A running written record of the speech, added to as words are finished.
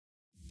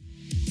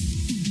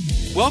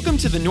Welcome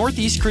to the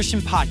Northeast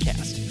Christian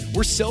Podcast.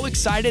 We're so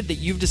excited that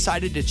you've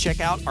decided to check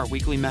out our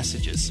weekly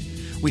messages.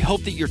 We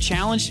hope that you're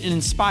challenged and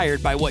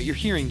inspired by what you're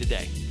hearing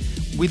today.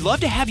 We'd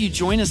love to have you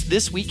join us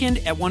this weekend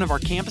at one of our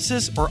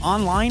campuses or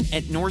online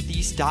at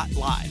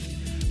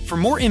northeast.live. For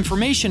more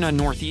information on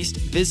Northeast,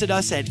 visit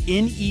us at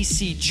necchurch.org.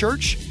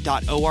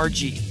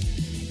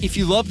 If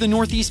you love the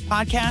Northeast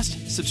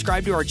Podcast,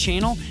 subscribe to our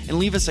channel and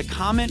leave us a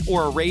comment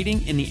or a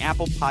rating in the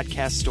Apple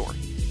Podcast Store.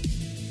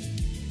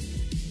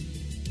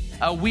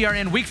 We are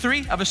in week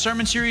 3 of a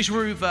sermon series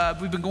we've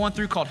been going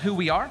through called Who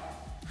We Are.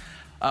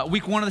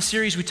 Week 1 of the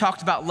series, we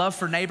talked about love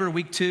for neighbor.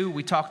 Week 2,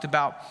 we talked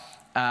about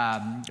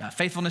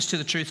faithfulness to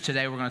the truth.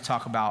 Today, we're going to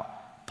talk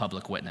about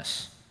public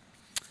witness.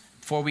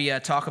 Before we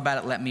talk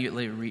about it, let me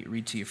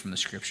read to you from the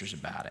scriptures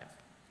about it.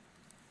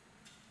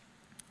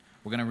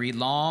 We're going to read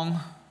long.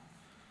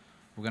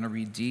 We're going to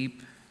read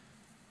deep.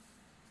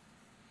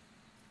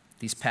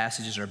 These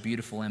passages are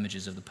beautiful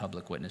images of the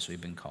public witness we've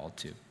been called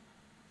to.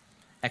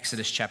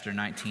 Exodus chapter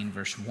 19,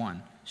 verse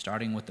 1,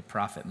 starting with the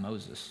prophet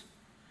Moses.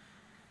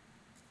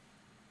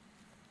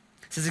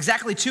 It says,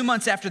 exactly 2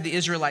 months after the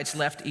Israelites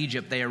left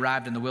Egypt, they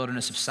arrived in the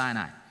wilderness of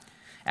Sinai.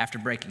 After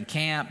breaking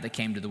camp, they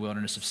came to the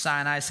wilderness of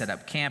Sinai, set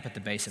up camp at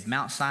the base of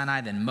Mount Sinai.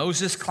 Then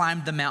Moses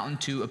climbed the mountain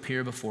to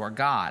appear before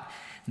God.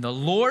 And the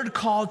Lord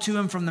called to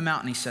him from the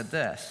mountain. He said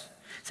this,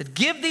 he said,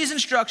 give these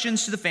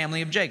instructions to the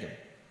family of Jacob.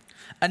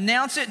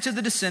 Announce it to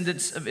the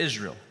descendants of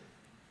Israel.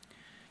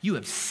 You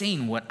have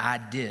seen what I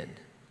did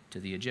to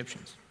the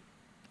Egyptians.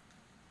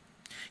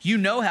 You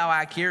know how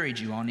I carried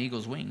you on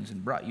eagle's wings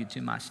and brought you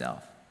to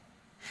myself.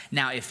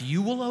 Now, if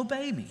you will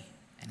obey me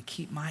and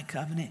keep my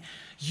covenant,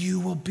 you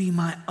will be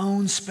my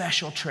own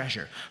special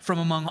treasure from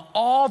among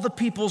all the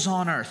peoples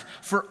on earth.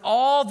 For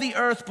all the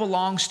earth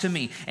belongs to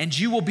me, and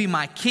you will be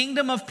my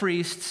kingdom of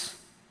priests,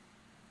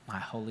 my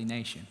holy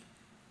nation.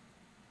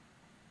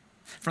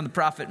 From the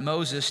prophet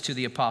Moses to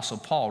the apostle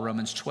Paul,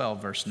 Romans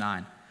 12, verse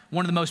 9.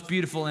 One of the most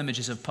beautiful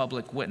images of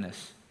public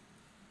witness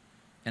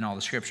in all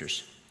the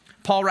scriptures.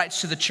 Paul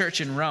writes to the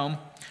church in Rome,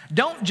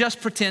 don't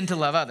just pretend to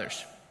love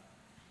others.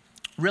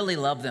 Really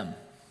love them.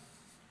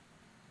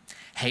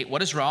 Hate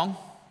what is wrong.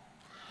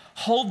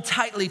 Hold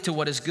tightly to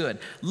what is good.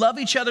 Love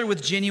each other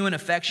with genuine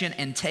affection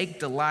and take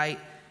delight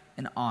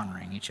in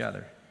honoring each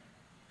other.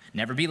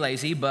 Never be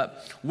lazy,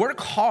 but work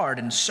hard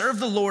and serve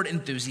the Lord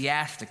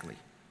enthusiastically.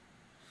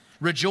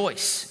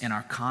 Rejoice in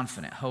our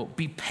confident hope.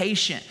 Be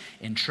patient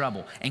in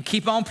trouble and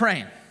keep on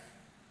praying.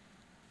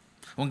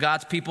 When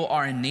God's people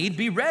are in need,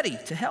 be ready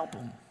to help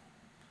them.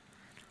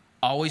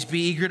 Always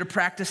be eager to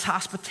practice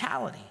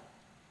hospitality.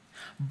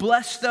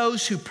 Bless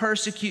those who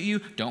persecute you.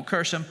 Don't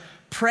curse them.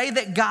 Pray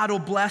that God will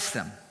bless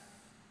them.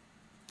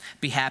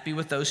 Be happy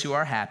with those who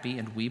are happy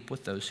and weep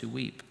with those who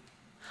weep.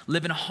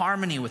 Live in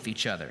harmony with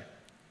each other.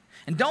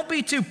 And don't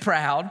be too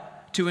proud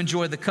to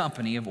enjoy the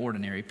company of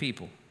ordinary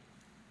people.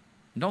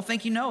 And don't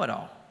think you know it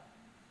all.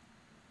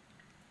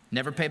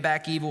 Never pay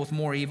back evil with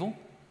more evil.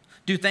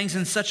 Do things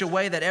in such a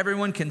way that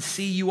everyone can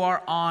see you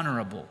are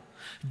honorable.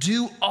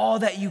 Do all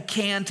that you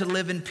can to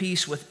live in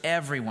peace with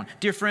everyone.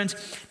 Dear friends,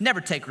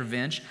 never take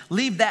revenge.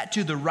 Leave that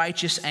to the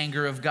righteous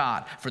anger of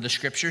God. For the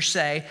scriptures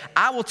say,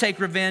 I will take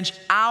revenge.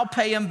 I'll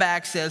pay him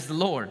back, says the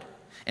Lord.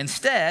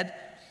 Instead,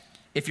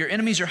 if your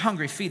enemies are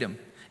hungry, feed them.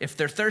 If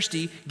they're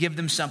thirsty, give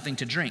them something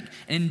to drink.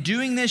 In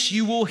doing this,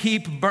 you will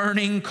heap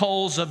burning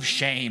coals of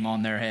shame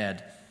on their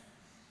head.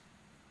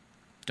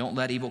 Don't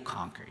let evil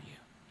conquer you,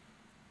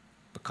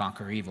 but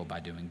conquer evil by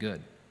doing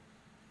good.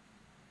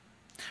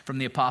 From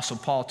the Apostle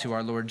Paul to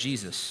our Lord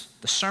Jesus,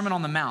 the Sermon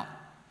on the Mount,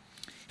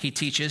 he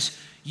teaches,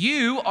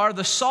 you are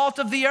the salt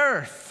of the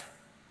earth.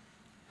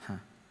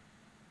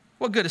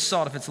 What good is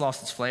salt if it's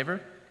lost its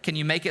flavor? Can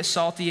you make it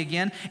salty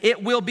again?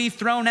 It will be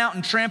thrown out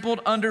and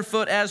trampled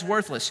underfoot as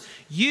worthless.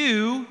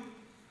 You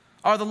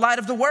are the light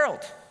of the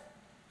world,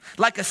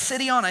 like a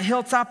city on a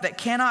hilltop that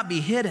cannot be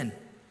hidden.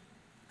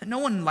 No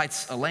one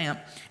lights a lamp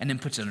and then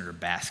puts it under a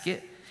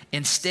basket.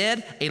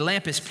 Instead, a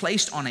lamp is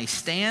placed on a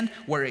stand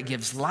where it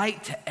gives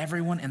light to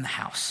everyone in the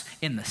house.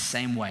 In the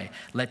same way,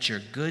 let your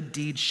good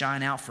deeds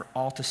shine out for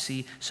all to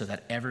see so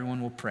that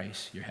everyone will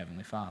praise your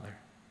heavenly Father.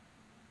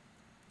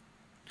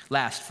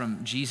 Last,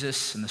 from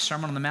Jesus and the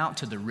Sermon on the Mount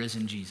to the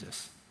risen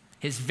Jesus.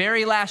 His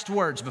very last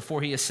words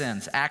before he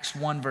ascends, Acts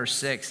 1, verse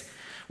 6.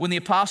 When the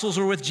apostles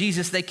were with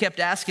Jesus, they kept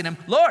asking him,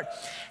 Lord,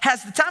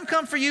 has the time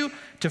come for you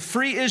to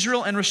free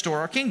Israel and restore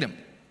our kingdom?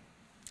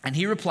 And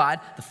he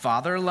replied, the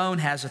Father alone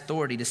has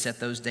authority to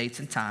set those dates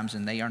and times,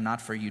 and they are not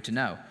for you to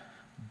know.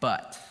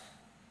 But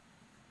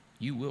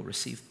you will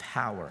receive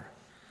power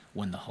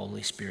when the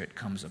Holy Spirit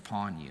comes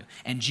upon you.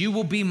 And you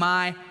will be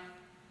my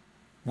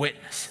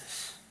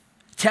witnesses,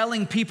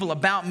 telling people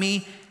about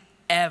me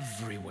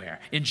everywhere,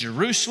 in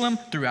Jerusalem,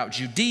 throughout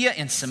Judea,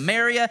 in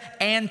Samaria,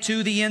 and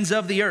to the ends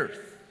of the earth.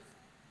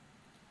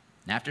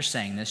 And after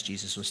saying this,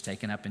 Jesus was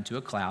taken up into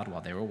a cloud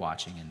while they were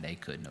watching, and they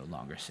could no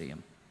longer see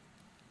him.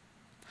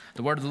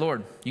 The word of the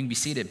Lord. You can be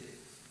seated.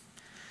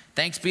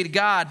 Thanks be to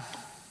God.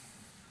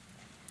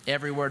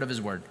 Every word of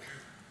his word.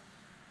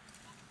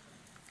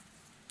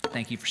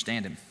 Thank you for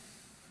standing.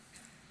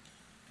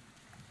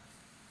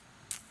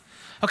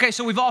 Okay,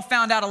 so we've all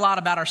found out a lot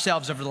about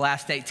ourselves over the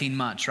last 18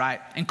 months, right?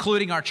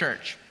 Including our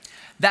church.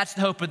 That's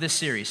the hope of this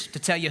series, to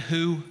tell you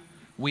who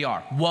we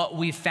are, what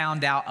we've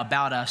found out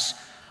about us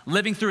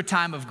living through a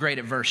time of great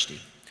adversity.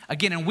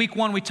 Again, in week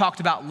 1, we talked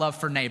about love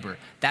for neighbor.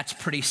 That's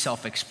pretty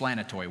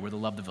self-explanatory. We're the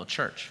Lovedeville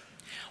Church.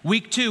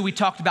 Week 2, we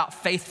talked about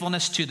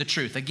faithfulness to the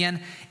truth.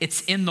 Again,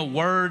 it's in the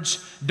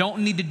words.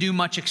 Don't need to do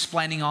much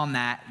explaining on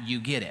that.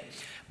 You get it.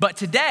 But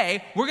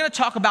today, we're going to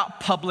talk about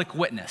public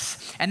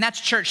witness, and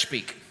that's church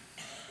speak.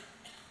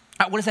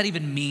 All right, what does that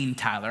even mean,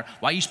 Tyler?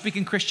 Why are you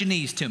speaking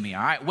Christianese to me?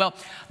 All right, well,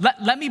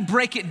 let me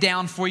break it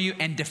down for you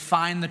and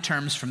define the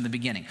terms from the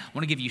beginning. I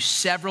want to give you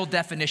several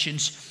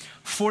definitions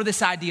for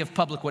this idea of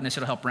public witness.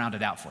 It'll help round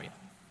it out for you.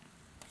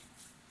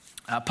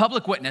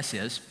 Public witness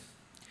is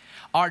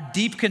our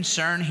deep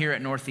concern here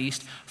at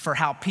Northeast for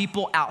how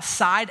people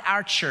outside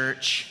our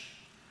church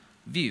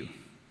view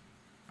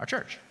our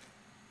church.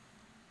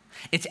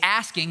 It's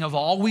asking of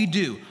all we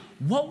do,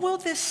 what will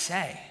this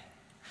say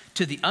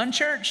to the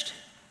unchurched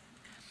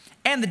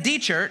and the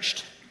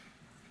de-churched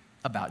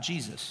about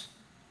Jesus?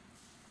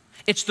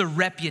 It's the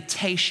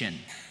reputation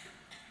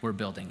we're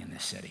building in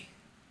this city.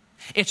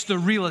 It's the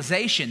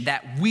realization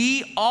that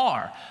we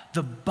are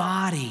the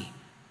body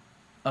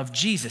of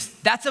Jesus.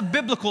 That's a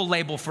biblical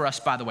label for us,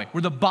 by the way.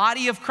 We're the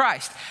body of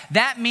Christ.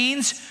 That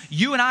means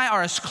you and I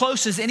are as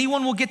close as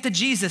anyone will get to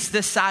Jesus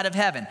this side of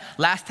heaven.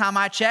 Last time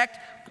I checked,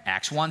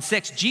 Acts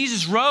 1:6,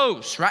 Jesus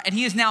rose, right? And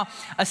he is now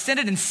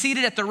ascended and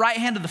seated at the right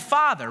hand of the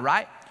Father,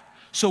 right?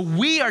 So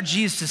we are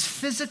Jesus'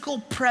 physical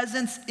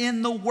presence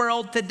in the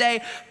world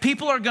today.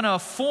 People are going to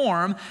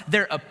form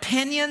their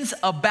opinions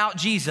about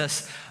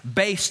Jesus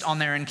based on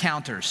their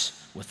encounters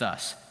with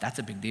us. That's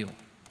a big deal.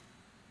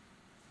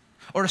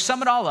 Or to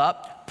sum it all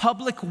up,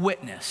 public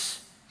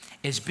witness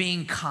is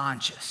being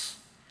conscious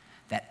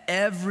that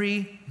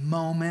every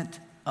moment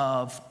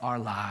of our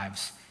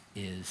lives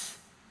is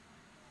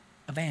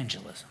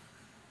evangelism.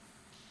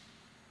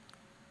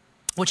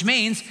 Which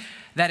means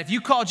that if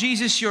you call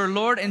Jesus your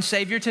Lord and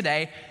Savior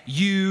today,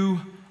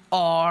 you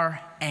are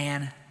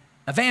an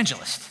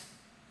evangelist.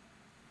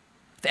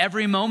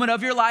 Every moment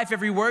of your life,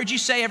 every word you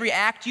say, every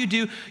act you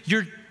do,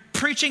 you're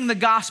preaching the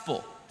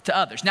gospel to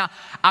others. Now,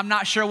 I'm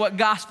not sure what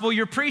gospel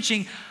you're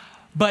preaching,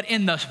 but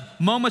in the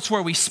moments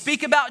where we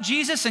speak about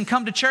Jesus and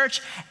come to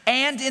church,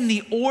 and in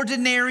the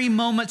ordinary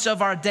moments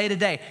of our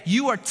day-to-day,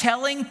 you are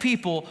telling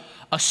people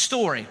a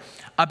story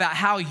about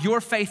how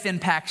your faith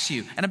impacts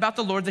you and about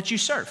the Lord that you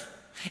serve.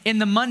 In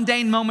the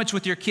mundane moments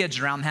with your kids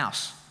around the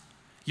house,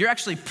 you're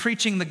actually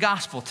preaching the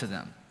gospel to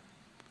them.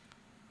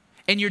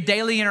 In your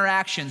daily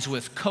interactions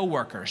with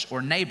coworkers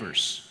or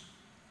neighbors,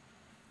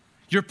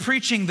 you're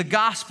preaching the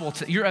gospel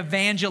you're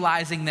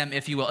evangelizing them,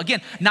 if you will.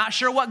 Again, not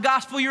sure what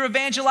gospel you're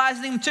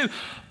evangelizing them to,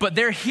 but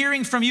they're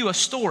hearing from you a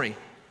story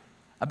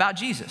about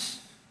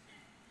Jesus.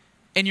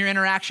 In your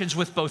interactions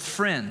with both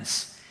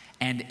friends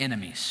and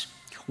enemies.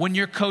 When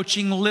you're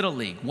coaching Little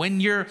League, when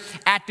you're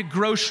at the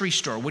grocery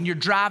store, when you're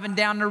driving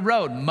down the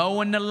road,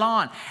 mowing the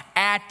lawn,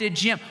 at the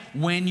gym,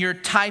 when you're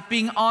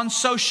typing on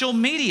social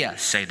media,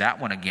 say that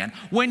one again,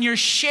 when you're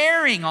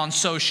sharing on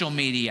social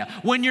media,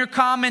 when you're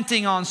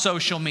commenting on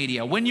social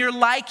media, when you're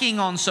liking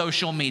on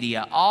social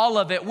media, all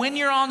of it. When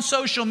you're on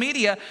social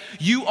media,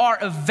 you are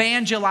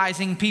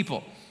evangelizing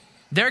people.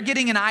 They're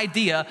getting an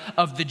idea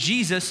of the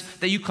Jesus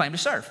that you claim to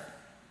serve.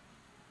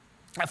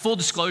 Full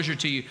disclosure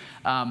to you,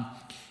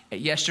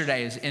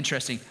 yesterday is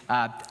interesting.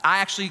 I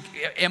actually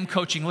am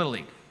coaching Little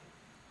League.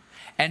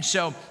 And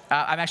so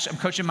I'm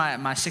coaching my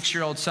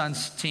 6-year-old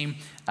son's team.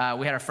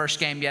 We had our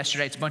first game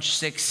yesterday. It's a bunch of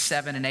 6,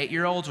 7, and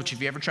 8-year-olds, which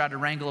if you ever tried to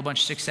wrangle a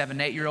bunch of 6, 7,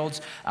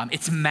 8-year-olds,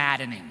 it's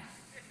maddening.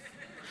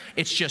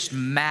 It's just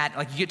mad.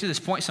 Like you get to this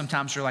point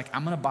sometimes you're like,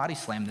 I'm going to body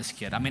slam this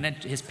kid. I mean,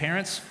 his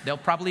parents, they'll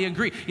probably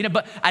agree.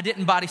 But I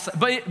didn't body slam.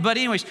 But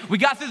anyways, we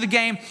got through the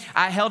game.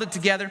 I held it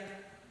together.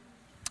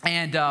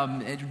 And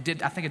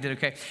I think it did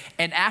okay.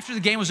 And after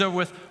the game was over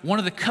with, one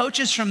of the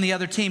coaches from the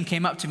other team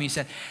came up to me and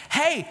said,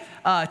 hey,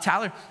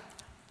 Tyler,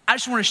 I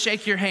just want to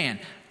shake your hand.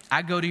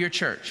 I go to your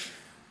church.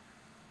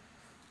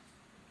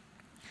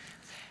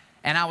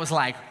 And I was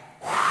like,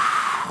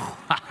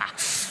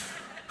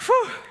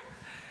 whew.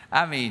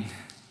 I mean,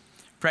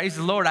 praise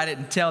the Lord I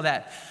didn't tell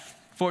that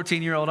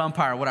 14-year-old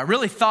umpire what I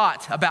really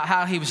thought about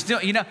how he was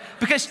doing,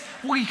 because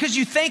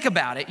you think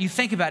about it,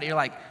 you're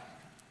like,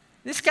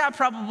 this guy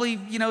probably,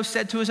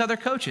 said to his other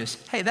coaches,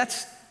 hey,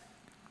 that's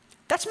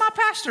my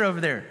pastor over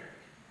there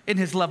in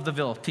his Love the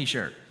Ville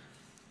t-shirt.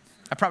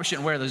 I probably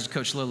shouldn't wear those to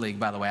coach Little League,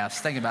 by the way. I was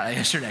thinking about it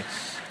yesterday.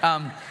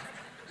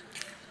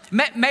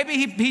 Maybe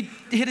he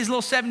hit his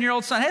little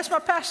 7-year-old son. Hey, that's my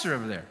pastor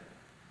over there.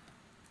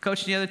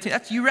 Coaching the other team.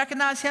 You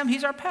recognize him?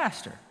 He's our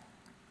pastor.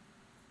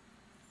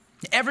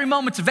 Every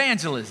moment's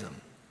evangelism.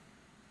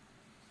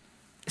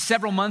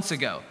 Several months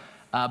ago,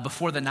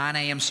 before the 9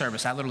 a.m.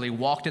 service, I literally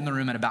walked in the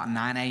room at about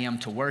 9 a.m.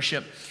 to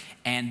worship,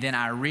 and then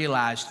I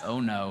realized,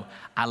 oh no,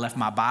 I left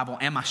my Bible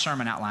and my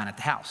sermon outline at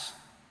the house.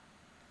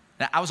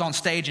 I was on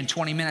stage in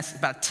 20 minutes,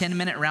 about a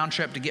 10-minute round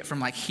trip to get from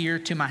like here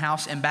to my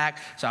house and back.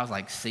 So I was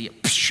like, see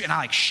it. And I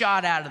like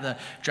shot out of the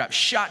drop,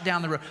 shot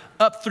down the road,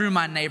 up through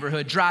my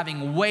neighborhood,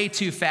 driving way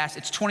too fast.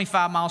 It's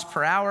 25 miles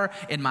per hour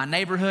in my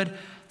neighborhood.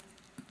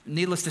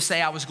 Needless to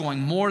say, I was going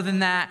more than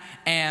that.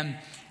 And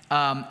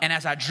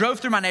as I drove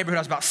through my neighborhood,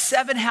 I was about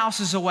 7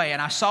 houses away,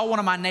 and I saw one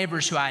of my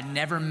neighbors who I had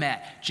never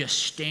met just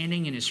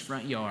standing in his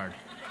front yard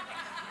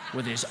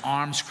with his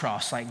arms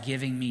crossed, like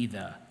giving me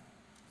the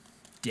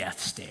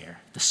death stare,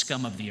 the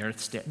scum of the earth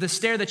stare. The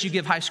stare that you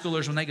give high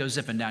schoolers when they go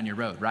zipping down your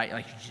road, right?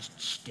 Like you're just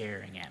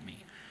staring at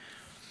me.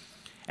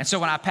 And so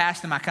when I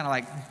passed him, I kind of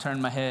like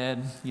turned my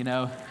head, you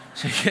know.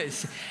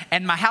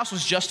 And my house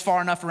was just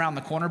far enough around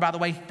the corner, by the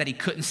way, that he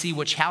couldn't see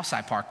which house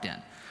I parked in.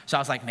 So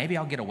I was like, maybe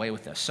I'll get away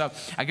with this. So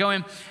I go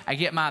in, I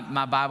get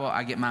my Bible,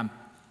 I get my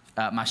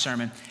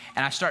sermon,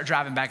 and I start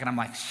driving back, and I'm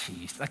like,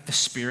 geez, like the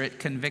Spirit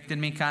convicted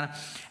me kind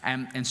of.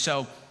 And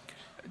so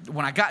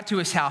when I got to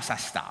his house, I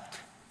stopped.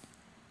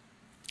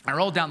 I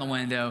rolled down the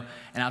window,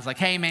 and I was like,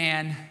 hey,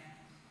 man,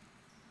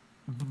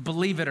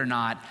 believe it or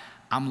not,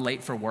 I'm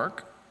late for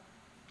work.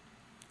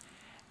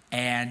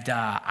 And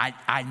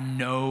I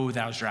know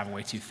that I was driving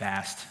way too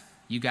fast.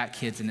 You got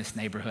kids in this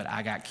neighborhood.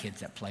 I got kids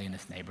that play in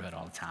this neighborhood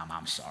all the time.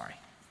 I'm sorry.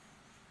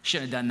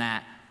 Shouldn't have done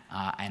that,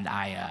 and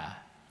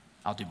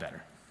I'll do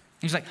better.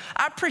 He's like,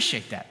 I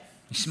appreciate that.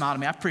 He smiled at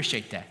me. I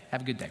appreciate that.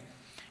 Have a good day.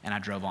 And I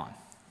drove on.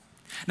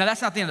 Now,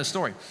 that's not the end of the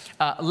story.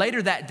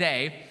 Later that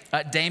day,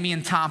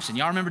 Damian Thompson.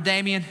 Y'all remember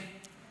Damian?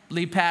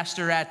 Lead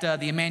pastor at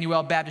the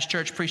Emmanuel Baptist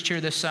Church, preached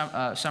here this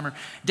summer.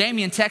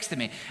 Damian texted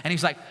me, and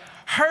he's like,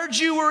 heard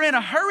you were in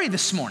a hurry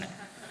this morning.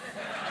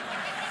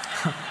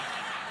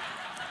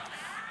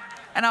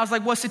 And I was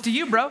like, what's it to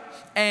you, bro?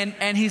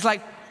 And he's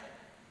like,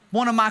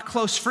 one of my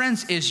close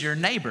friends is your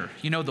neighbor.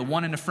 You know, the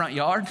one in the front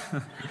yard?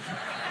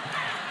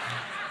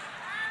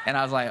 And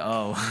I was like,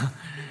 oh.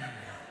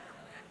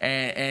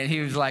 And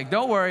he was like,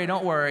 don't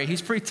worry.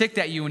 He's pretty ticked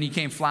at you when you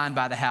came flying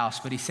by the house,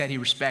 but he said he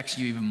respects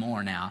you even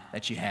more now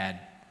that you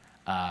had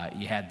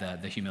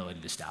the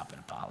humility to stop and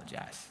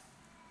apologize.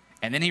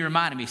 And then he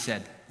reminded me, he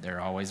said,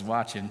 they're always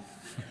watching.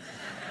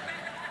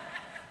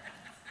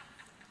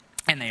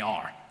 And they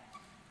are,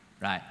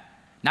 right?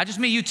 Not just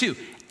me, you too.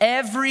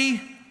 Every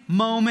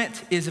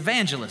moment is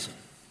evangelism.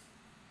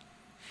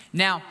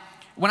 Now,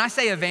 when I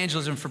say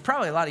evangelism, for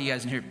probably a lot of you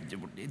guys in here,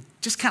 it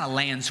just kind of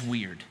lands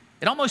weird.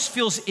 It almost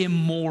feels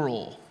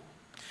immoral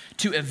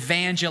to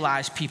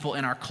evangelize people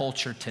in our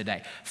culture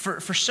today for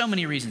so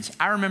many reasons.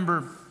 I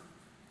remember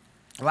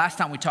last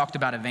time we talked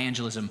about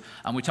evangelism,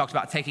 we talked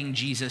about taking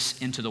Jesus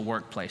into the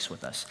workplace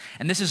with us.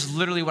 And this is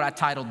literally what I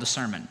titled the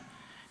sermon.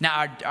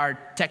 Now, our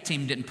tech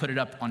team didn't put it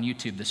up on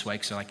YouTube this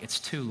week, so like, it's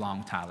too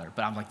long, Tyler.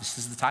 But I'm like, this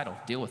is the title,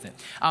 deal with it.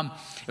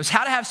 It was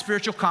how to have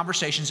spiritual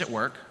conversations at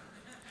work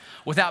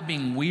without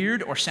being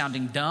weird or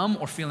sounding dumb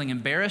or feeling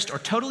embarrassed or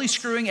totally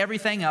screwing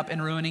everything up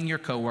and ruining your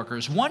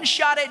coworkers. One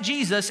shot at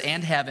Jesus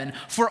and heaven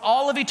for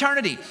all of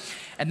eternity.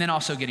 And then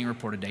also getting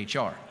reported to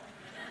HR.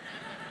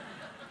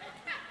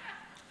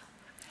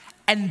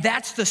 And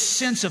that's the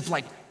sense of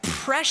like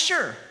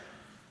pressure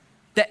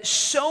that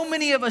so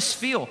many of us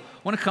feel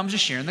when it comes to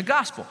sharing the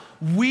gospel.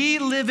 We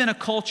live in a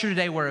culture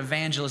today where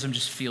evangelism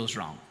just feels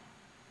wrong,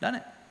 doesn't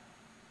it?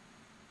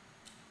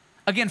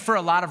 Again, for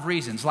a lot of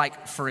reasons.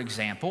 Like, for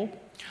example,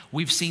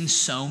 we've seen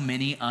so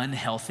many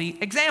unhealthy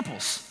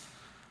examples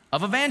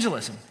of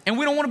evangelism, and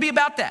we don't want to be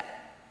about that.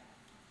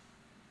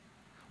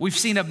 We've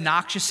seen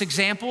obnoxious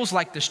examples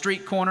like the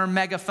street corner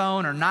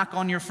megaphone or knock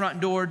on your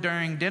front door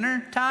during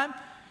dinner time.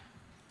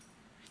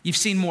 You've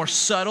seen more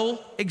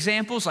subtle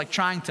examples like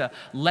trying to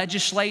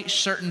legislate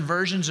certain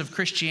versions of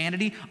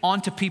Christianity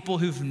onto people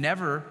who've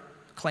never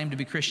claimed to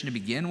be Christian to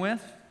begin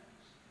with.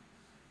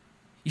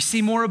 You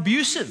see more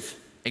abusive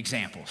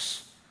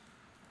examples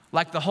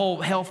like the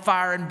whole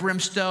hellfire and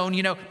brimstone,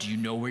 you know, do you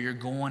know where you're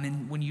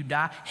going when you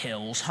die?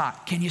 Hell's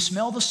hot. Can you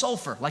smell the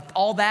sulfur? Like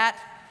all that.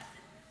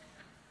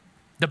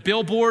 The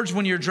billboards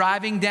when you're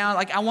driving down,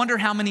 like I wonder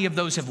how many of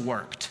those have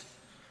worked.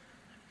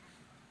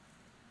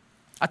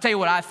 I'll tell you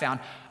what I found.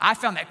 I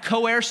found that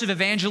coercive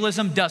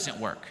evangelism doesn't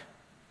work.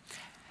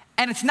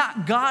 And it's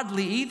not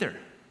godly either.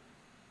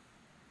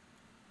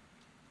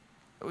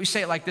 We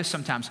say it like this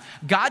sometimes.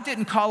 God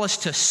didn't call us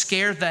to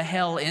scare the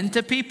hell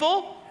into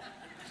people.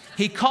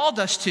 He called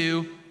us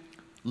to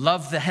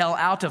love the hell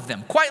out of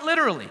them, quite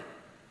literally.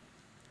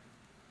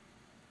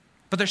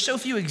 But there's so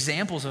few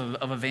examples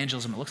of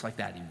evangelism that looks like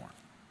that anymore.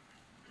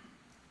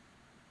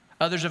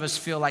 Others of us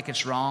feel like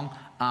it's wrong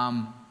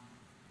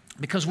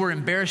because we're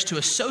embarrassed to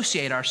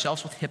associate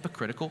ourselves with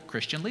hypocritical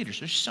Christian leaders.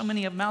 There's so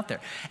many of them out there.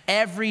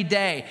 Every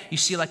day you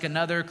see like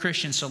another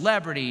Christian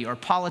celebrity or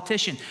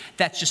politician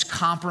that's just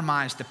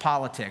compromised the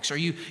politics. Or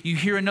you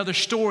hear another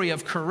story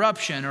of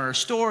corruption or a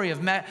story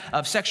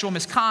of sexual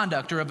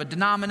misconduct or of a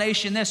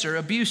denomination this or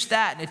abuse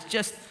that. And it's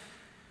just,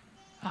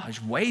 it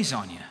just weighs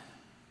on you.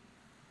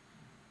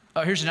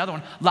 Oh, here's another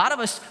one. A lot of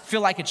us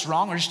feel like it's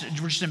wrong or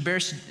we're just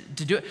embarrassed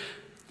to do it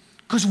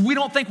because we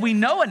don't think we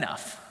know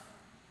enough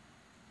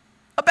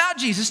about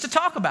Jesus to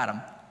talk about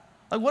him.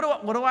 Like,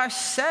 what do I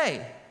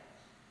say?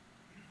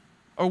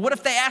 Or what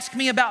if they ask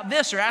me about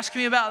this or ask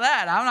me about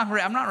that?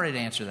 I'm not ready to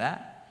answer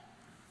that.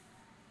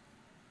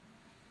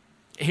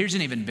 Here's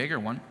an even bigger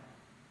one.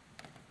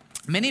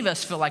 Many of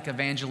us feel like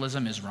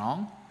evangelism is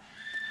wrong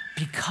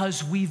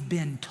because we've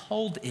been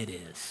told it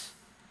is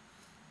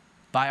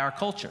by our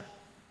culture.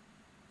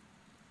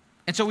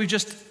 And so we've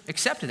just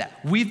accepted that.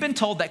 We've been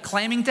told that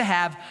claiming to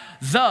have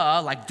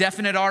the, like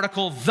definite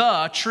article,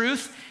 the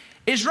truth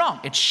is wrong.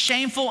 It's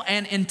shameful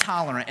and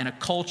intolerant in a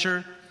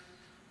culture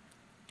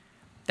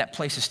that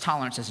places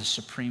tolerance as a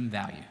supreme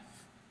value.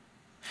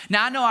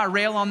 Now, I know I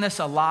rail on this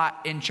a lot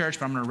in church,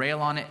 but I'm going to rail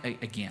on it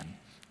again.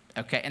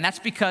 Okay, and that's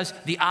because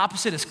the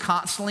opposite is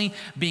constantly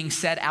being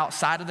said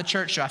outside of the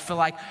church, so I feel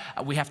like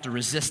we have to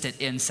resist it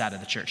inside of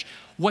the church.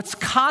 What's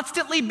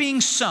constantly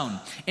being sown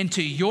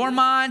into your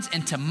minds,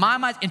 into my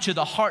mind, into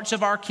the hearts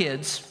of our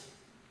kids,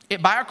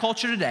 by our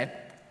culture today,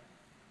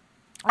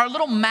 are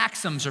little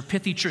maxims or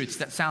pithy truths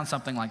that sound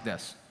something like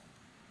this.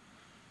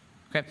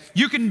 Okay,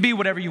 you can be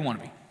whatever you want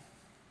to be.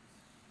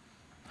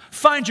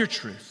 Find your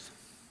truth.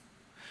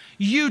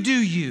 You do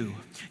you.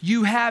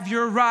 You have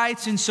your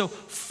rights, and so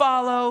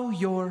follow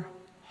your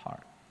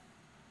heart.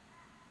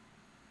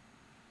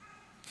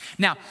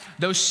 Now,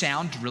 those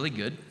sound really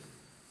good.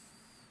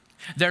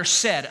 They're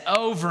said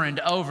over and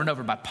over and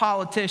over by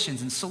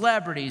politicians and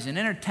celebrities and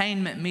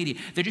entertainment media.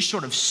 They're just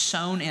sort of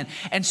sewn in.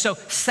 And so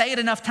say it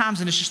enough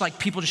times, and it's just like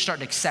people just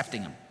start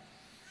accepting them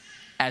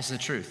as the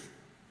truth.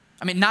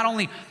 I mean, not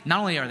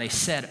only are they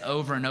said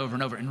over and over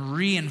and over and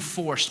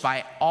reinforced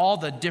by all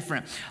the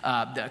different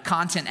the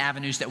content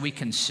avenues that we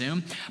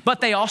consume,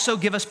 but they also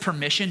give us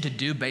permission to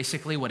do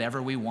basically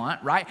whatever we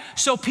want, right?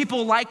 So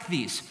people like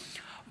these.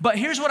 But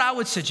here's what I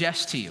would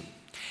suggest to you.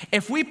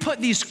 If we put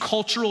these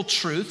cultural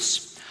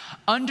truths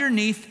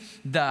underneath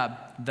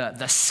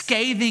the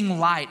scathing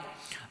light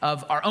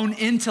of our own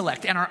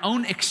intellect and our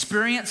own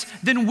experience,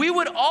 then we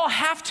would all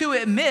have to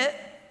admit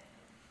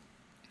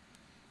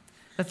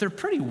that they're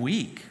pretty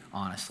weak,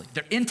 honestly.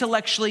 They're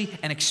intellectually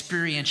and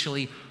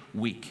experientially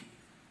weak.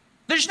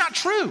 They're just not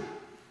true.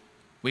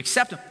 We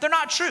accept them. They're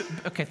not true.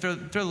 Okay, throw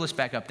the list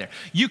back up there.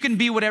 You can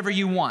be whatever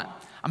you want.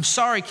 I'm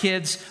sorry,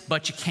 kids,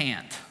 but you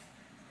can't.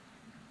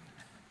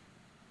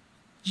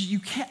 You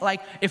can't,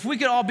 like, if we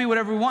could all be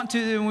whatever we want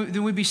to,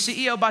 then we'd be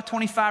CEO by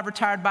 25,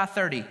 retired by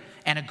 30,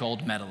 and a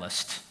gold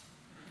medalist.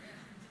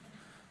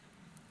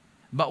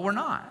 But we're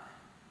not.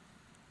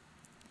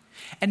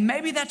 And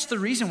maybe that's the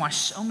reason why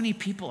so many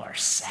people are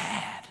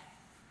sad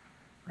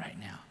right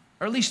now.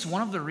 Or at least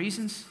one of the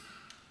reasons.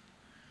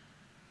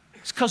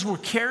 It's because we're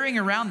carrying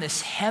around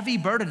this heavy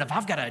burden of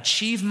I've got to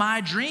achieve my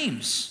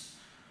dreams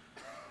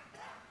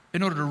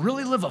in order to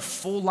really live a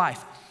full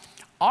life.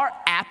 Our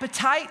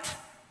appetite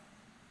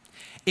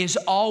is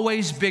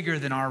always bigger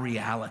than our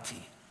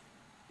reality,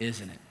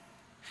 isn't it?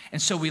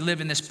 And so we live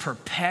in this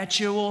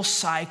perpetual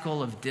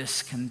cycle of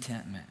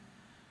discontentment.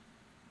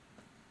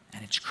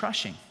 And it's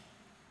crushing.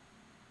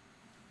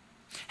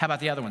 How about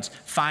the other ones?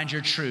 Find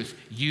your truth.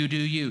 You do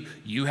you.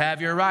 You have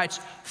your rights.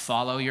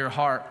 Follow your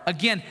heart.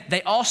 Again,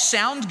 they all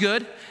sound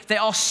good. They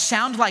all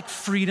sound like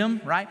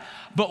freedom, right?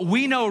 But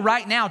we know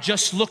right now,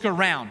 just look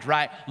around,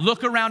 right?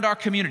 Look around our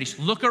communities.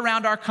 Look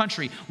around our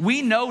country.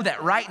 We know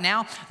that right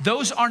now,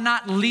 those are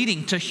not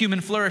leading to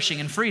human flourishing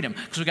and freedom.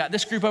 Because we got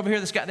this group over here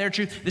that's got their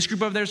truth. This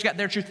group over there's got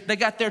their truth. They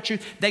got their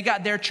truth. They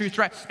got their truth,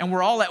 right? And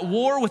we're all at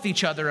war with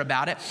each other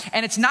about it.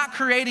 And it's not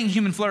creating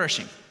human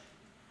flourishing.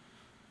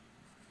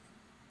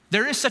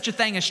 There is such a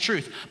thing as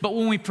truth, but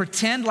when we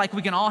pretend like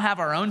we can all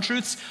have our own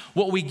truths,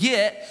 what we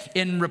get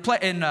in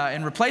replacement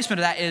of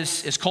that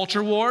is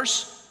culture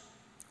wars,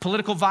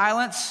 political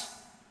violence,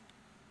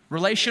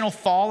 relational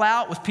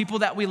fallout with people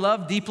that we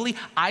love deeply,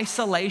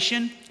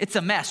 isolation. It's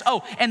a mess.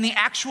 Oh, and the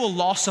actual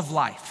loss of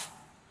life.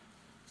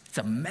 It's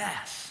a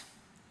mess.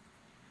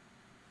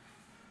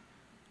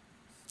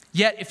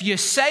 Yet if you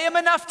say them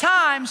enough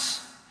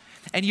times,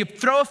 and you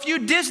throw a few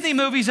Disney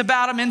movies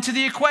about them into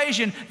the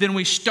equation, then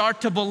we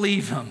start to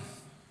believe them.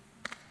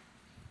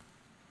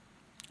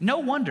 No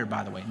wonder,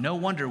 by the way, no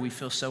wonder we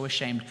feel so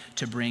ashamed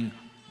to bring,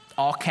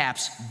 all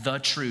caps, the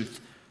truth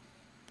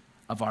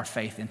of our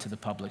faith into the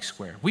public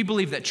square. We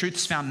believe that truth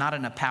is found not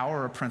in a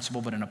power or a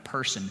principle, but in a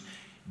person,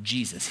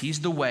 Jesus.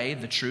 He's the way,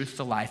 the truth,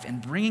 the life.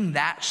 And bringing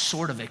that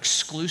sort of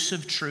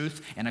exclusive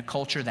truth in a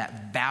culture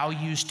that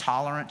values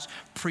tolerance,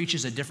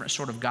 preaches a different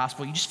sort of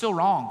gospel, you just feel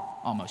wrong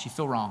almost. You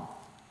feel wrong.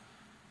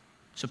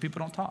 So people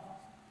don't talk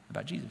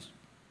about Jesus.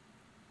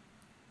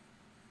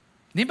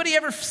 Anybody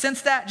ever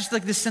sense that? Just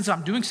like this sense of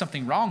I'm doing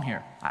something wrong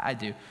here. I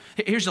do.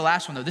 Here's the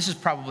last one though. This is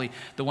probably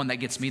the one that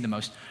gets me the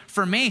most.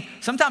 For me,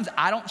 sometimes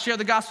I don't share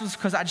the gospels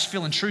because I just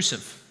feel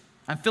intrusive.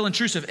 I feel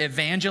intrusive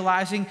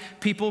evangelizing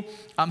people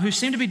who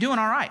seem to be doing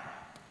all right.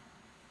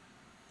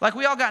 Like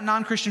we all got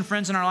non-Christian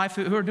friends in our life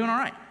who are doing all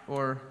right.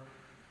 Or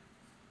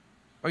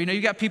you know,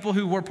 you got people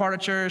who were part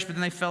of church, but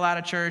then they fell out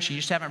of church. You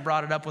just haven't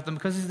brought it up with them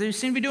because they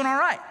seem to be doing all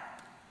right.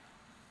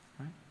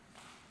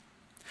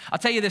 I'll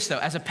tell you this though,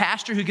 as a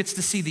pastor who gets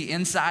to see the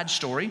inside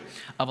story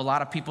of a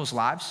lot of people's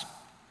lives,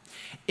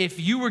 if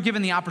you were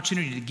given the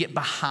opportunity to get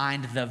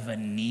behind the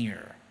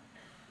veneer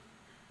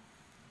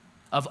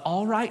of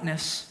all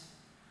rightness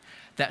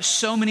that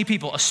so many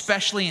people,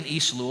 especially in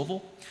East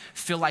Louisville,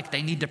 feel like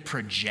they need to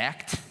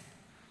project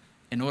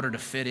in order to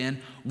fit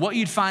in, what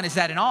you'd find is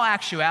that in all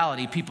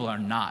actuality, people are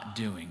not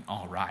doing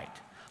all right.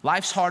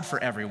 Life's hard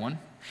for everyone.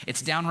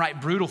 It's downright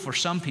brutal for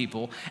some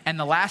people, and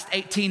the last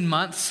 18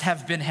 months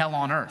have been hell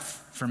on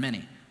earth for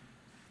many.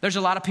 There's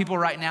a lot of people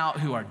right now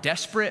who are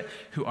desperate,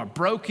 who are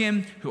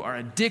broken, who are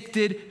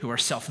addicted, who are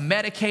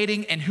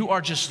self-medicating, and who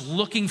are just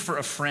looking for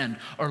a friend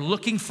or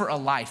looking for a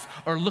life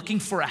or looking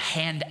for a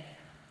hand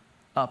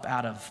up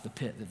out of the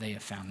pit that they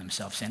have found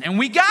themselves in. And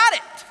we got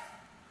it.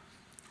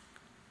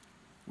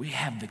 We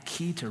have the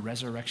key to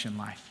resurrection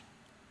life.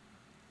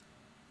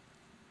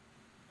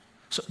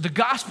 So the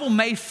gospel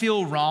may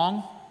feel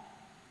wrong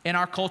in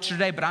our culture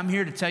today, but I'm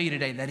here to tell you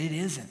today that it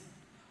isn't.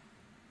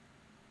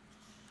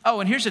 Oh,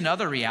 and here's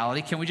another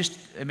reality. Can we just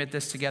admit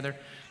this together?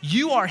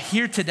 You are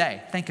here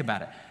today. Think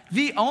about it.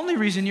 The only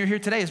reason you're here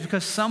today is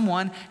because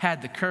someone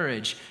had the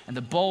courage and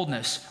the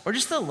boldness or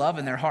just the love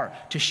in their heart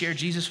to share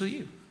Jesus with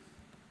you.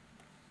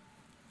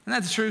 Isn't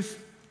that the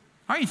truth?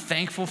 Aren't you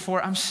thankful for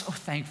it? I'm so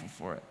thankful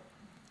for it.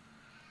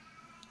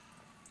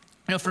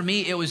 You know, for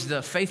me, it was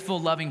the faithful,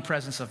 loving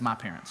presence of my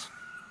parents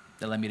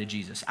that led me to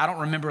Jesus. I don't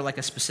remember like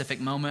a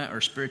specific moment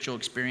or spiritual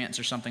experience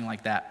or something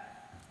like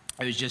that.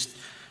 It was just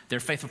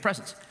their faithful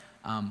presence.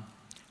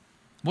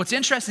 What's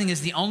interesting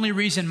is the only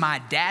reason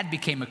my dad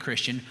became a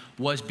Christian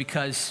was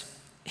because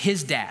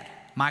his dad,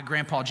 my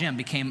grandpa Jim,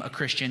 became a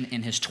Christian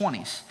in his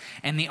 20s.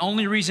 And the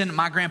only reason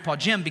my grandpa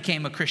Jim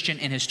became a Christian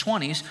in his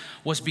 20s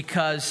was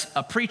because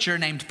a preacher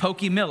named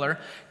Pokey Miller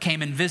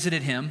came and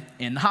visited him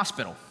in the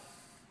hospital.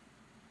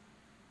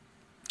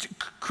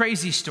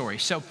 Crazy story.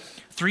 So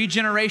 3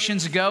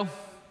 generations ago,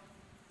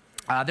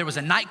 there was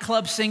a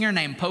nightclub singer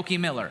named Pokey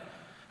Miller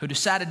who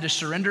decided to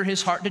surrender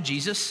his heart to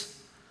Jesus,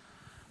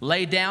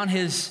 lay down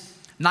his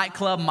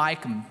nightclub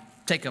mic and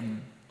take a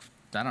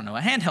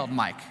handheld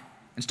mic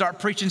and start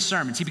preaching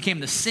sermons. He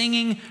became the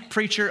singing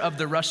preacher of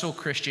the Russell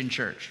Christian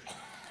Church,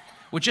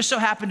 which just so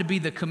happened to be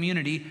the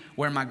community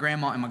where my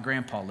grandma and my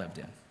grandpa lived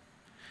in.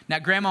 Now,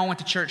 grandma went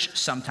to church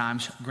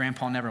sometimes.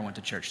 Grandpa never went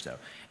to church, though.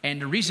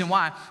 And the reason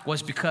why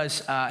was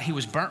because he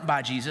was burnt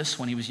by Jesus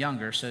when he was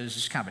younger, so there's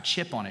just kind of a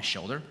chip on his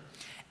shoulder.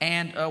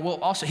 And,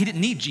 also, he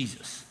didn't need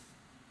Jesus.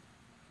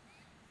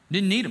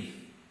 Didn't need him.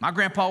 My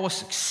grandpa was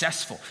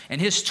successful. In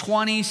his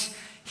 20s,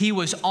 he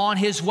was on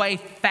his way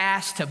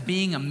fast to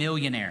being a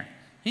millionaire.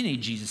 He didn't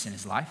need Jesus in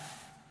his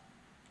life.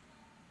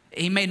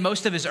 He made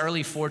most of his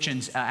early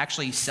fortunes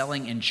actually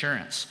selling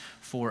insurance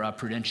for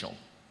Prudential.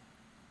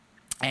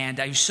 And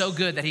he was so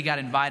good that he got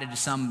invited to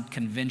some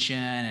convention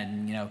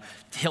and,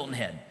 Hilton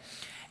Head.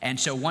 And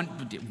so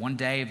one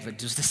day,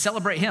 just to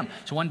celebrate him.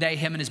 So one day,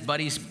 him and his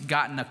buddies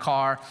got in a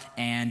car,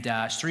 and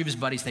 3 of his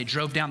buddies, they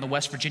drove down the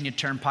West Virginia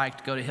Turnpike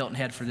to go to Hilton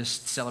Head for this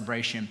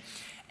celebration.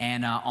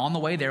 And on the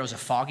way there, it was a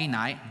foggy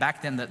night.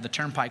 Back then, the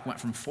Turnpike went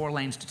from 4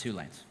 lanes to 2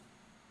 lanes.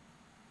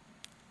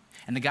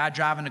 And the guy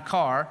driving the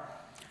car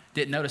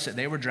didn't notice that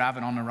they were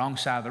driving on the wrong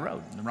side of the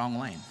road, in the wrong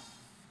lane.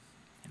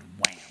 And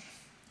wham,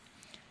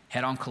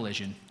 head-on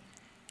collision.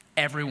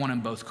 Everyone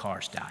in both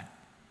cars died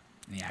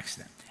in the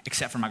accident,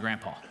 except for my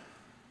grandpa.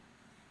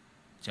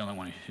 He's the only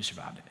one who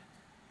survived it.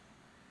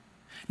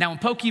 Now, when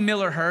Pokey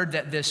Miller heard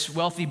that this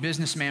wealthy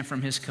businessman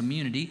from his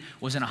community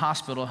was in a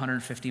hospital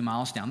 150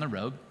 miles down the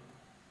road,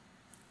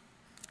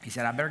 he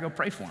said, I better go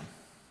pray for him.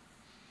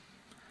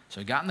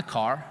 So he got in the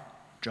car,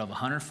 drove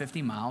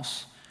 150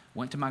 miles,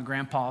 went to my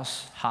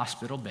grandpa's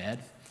hospital bed,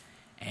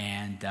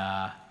 and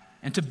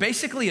to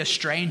basically a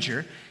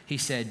stranger, he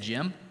said,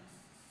 Jim,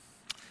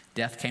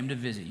 death came to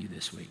visit you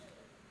this week,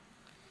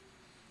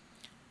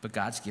 but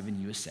God's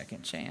given you a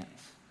second chance.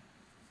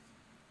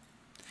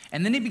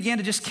 And then he began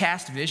to just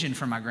cast vision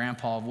for my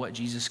grandpa of what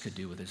Jesus could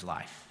do with his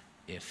life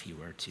if he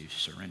were to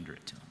surrender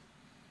it to him.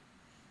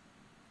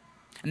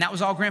 And that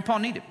was all grandpa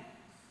needed.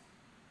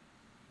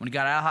 When he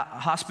got out of the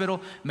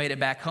hospital, made it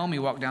back home, he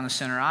walked down the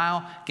center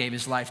aisle, gave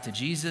his life to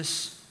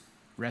Jesus.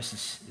 Rest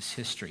is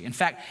history. In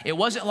fact, it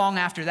wasn't long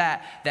after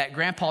that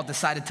grandpa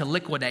decided to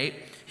liquidate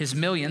his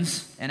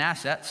millions in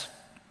assets,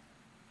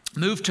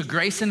 moved to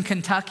Grayson,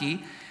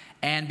 Kentucky,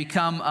 and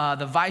become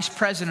the vice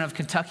president of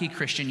Kentucky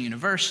Christian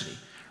University.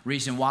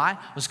 Reason why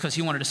was because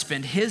he wanted to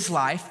spend his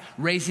life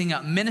raising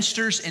up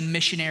ministers and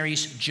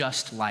missionaries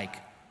just like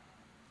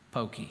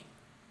Pokey.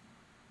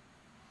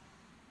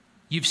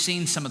 You've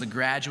seen some of the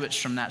graduates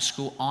from that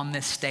school on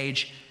this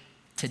stage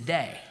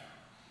today.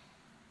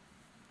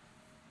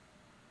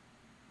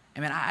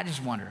 I mean, I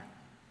just wonder.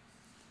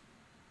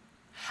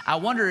 I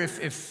wonder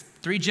if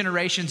 3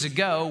 generations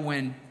ago,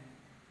 when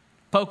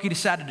Pokey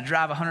decided to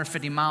drive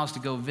 150 miles to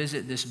go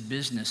visit this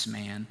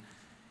businessman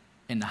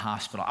in the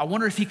hospital, I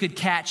wonder if he could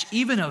catch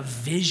even a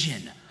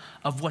vision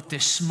of what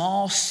this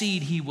small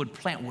seed he would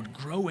plant would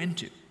grow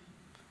into.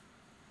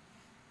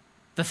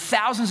 The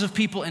thousands of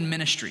people in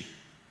ministry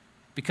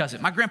because of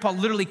it. My grandpa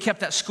literally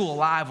kept that school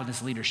alive with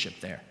his leadership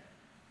there.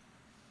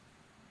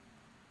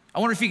 I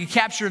wonder if you could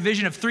capture a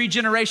vision of 3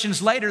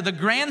 generations later, the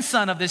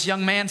grandson of this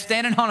young man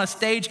standing on a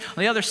stage on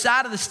the other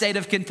side of the state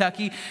of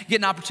Kentucky,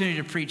 getting an opportunity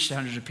to preach to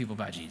hundreds of people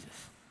about Jesus.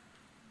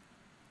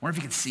 I wonder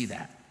if you could see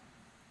that.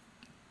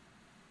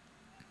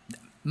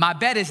 My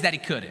bet is that he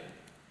couldn't.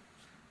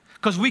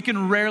 Because we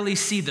can rarely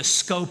see the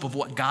scope of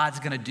what God's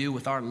going to do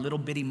with our little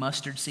bitty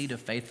mustard seed of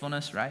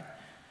faithfulness, right?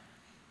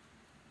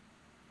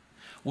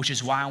 Which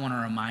is why I want to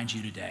remind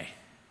you today,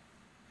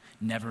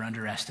 never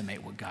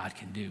underestimate what God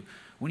can do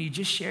when you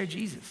just share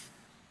Jesus,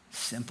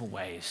 simple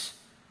ways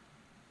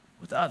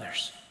with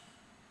others.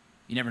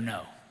 You never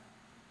know.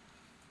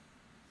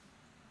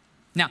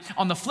 Now,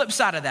 on the flip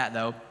side of that,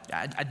 though,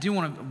 I do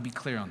want to be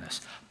clear on this.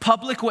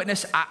 Public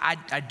witness,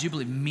 I do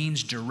believe,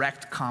 means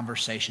direct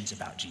conversations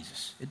about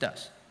Jesus. It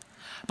does.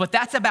 But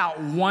that's about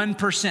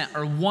 1%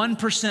 or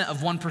 1% of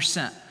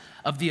 1%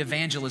 of the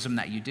evangelism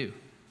that you do.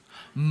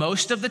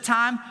 Most of the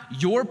time,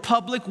 your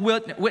public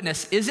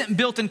witness isn't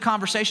built in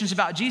conversations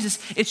about Jesus.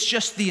 It's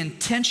just the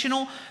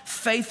intentional,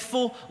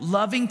 faithful,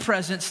 loving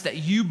presence that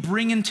you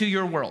bring into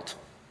your world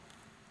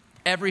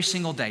every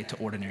single day to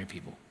ordinary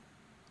people.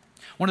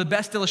 One of the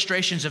best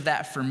illustrations of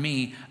that for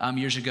me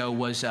years ago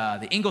was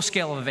the Ingle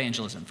Scale of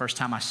Evangelism, first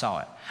time I saw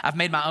it. I've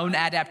made my own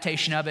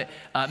adaptation of it.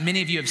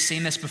 Many of you have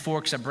seen this before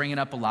because I bring it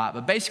up a lot.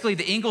 But basically,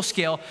 the Ingle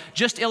Scale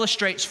just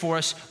illustrates for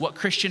us what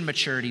Christian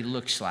maturity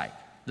looks like.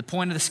 The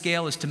point of the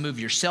scale is to move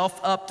yourself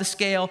up the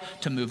scale,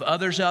 to move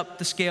others up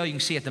the scale. You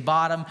can see at the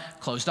bottom,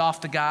 closed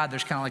off to God.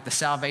 There's kind of like the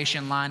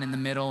salvation line in the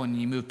middle, and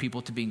you move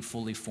people to being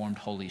fully formed,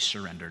 wholly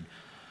surrendered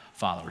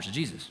followers of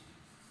Jesus.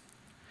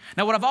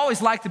 Now, what I've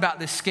always liked about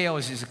this scale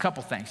is a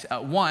couple things.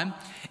 One,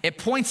 it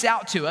points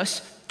out to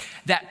us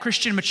that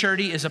Christian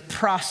maturity is a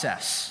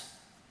process,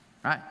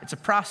 right? It's a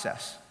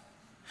process.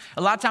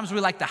 A lot of times we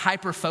like to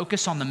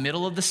hyper-focus on the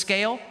middle of the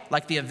scale,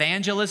 like the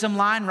evangelism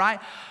line, right?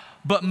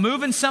 But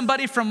moving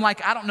somebody from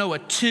a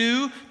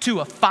 2 to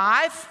a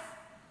 5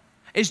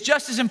 is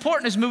just as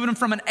important as moving them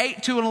from an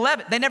 8 to an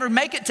 11. They never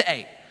make it to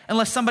 8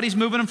 unless somebody's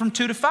moving them from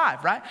 2 to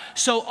 5, right?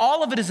 So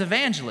all of it is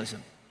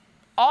evangelism.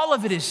 All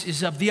of it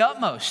is of the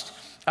utmost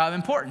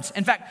importance.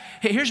 In fact,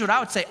 here's what I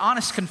would say,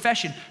 honest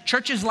confession.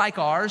 Churches like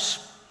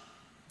ours,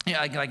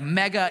 like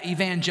mega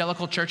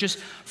evangelical churches,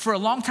 for a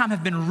long time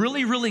have been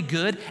really, really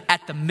good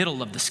at the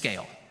middle of the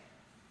scale.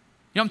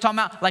 You know what I'm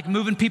talking about? Like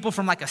moving people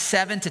from like a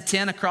 7 to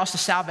 10 across the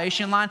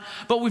salvation line.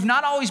 But we've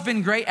not always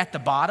been great at the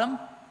bottom,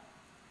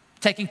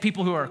 taking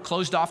people who are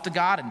closed off to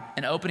God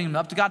and opening them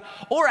up to God.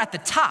 Or at the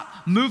top,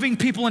 moving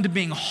people into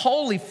being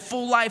holy,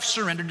 full life,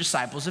 surrendered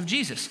disciples of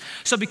Jesus.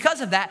 So because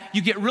of that,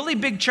 you get really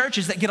big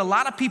churches that get a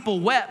lot of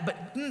people wet,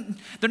 but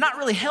they're not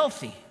really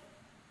healthy.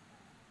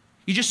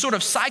 You just sort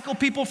of cycle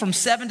people from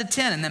 7 to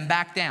 10 and then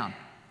back down.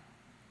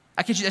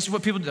 I kid you, that's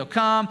what people do. They'll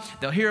come,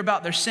 they'll hear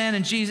about their sin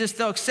and Jesus,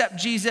 they'll accept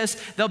Jesus,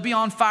 they'll be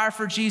on fire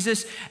for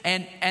Jesus,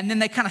 and then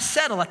they kind of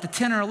settle at the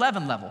 10 or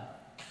 11 level.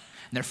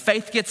 And their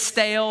faith gets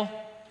stale,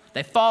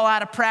 they fall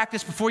out of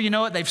practice. Before you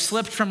know it, they've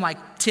slipped from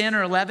like 10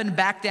 or 11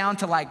 back down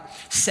to like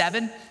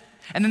 7.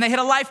 And then they hit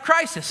a life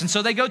crisis, and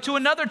so they go to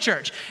another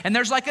church, and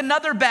there's like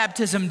another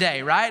baptism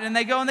day, right? And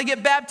they go and they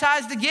get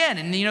baptized again,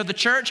 and the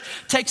church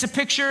takes a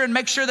picture and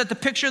makes sure that the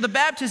picture of the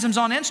baptism's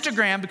on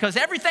Instagram because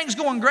everything's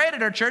going great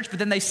at our church, but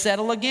then they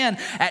settle again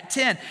at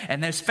 10,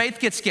 and their faith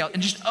gets scaled,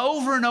 and just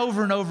over and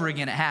over and over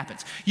again it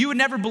happens. You would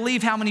never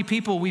believe how many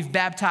people we've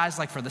baptized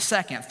like for the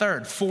 2nd,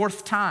 3rd,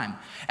 4th time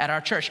at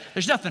our church.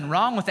 There's nothing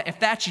wrong with that. If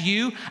that's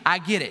you, I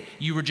get it.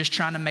 You were just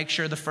trying to make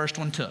sure the first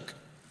one took.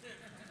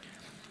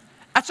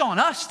 That's on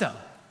us, though.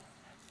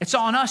 It's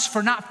on us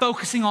for not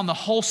focusing on the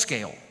whole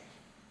scale.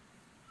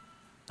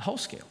 The whole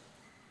scale.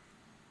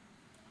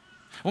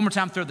 One more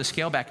time, throw the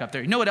scale back up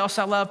there. You know what else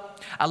I love?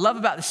 I love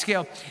about the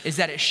scale is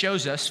that it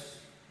shows us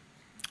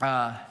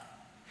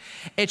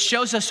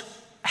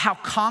how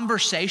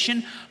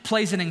conversation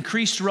plays an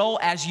increased role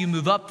as you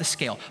move up the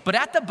scale. But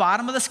at the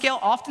bottom of the scale,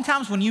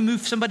 oftentimes when you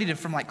move somebody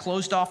from like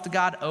closed off to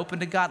God, open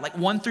to God, like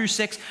 1 through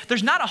 6,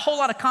 there's not a whole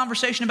lot of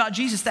conversation about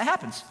Jesus that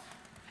happens.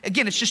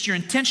 Again, it's just your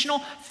intentional,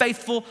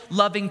 faithful,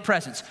 loving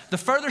presence. The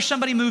further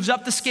somebody moves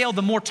up the scale,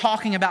 the more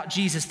talking about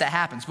Jesus that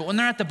happens. But when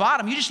they're at the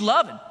bottom, you're just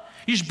loving.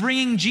 You're just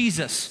bringing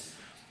Jesus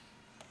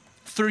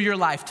through your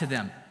life to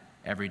them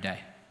every day.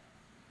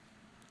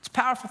 It's a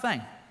powerful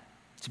thing.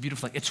 It's a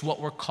beautiful thing. It's what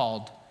we're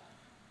called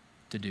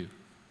to do.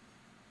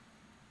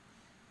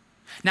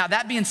 Now,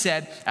 that being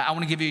said, I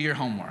want to give you your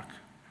homework.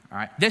 All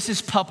right? This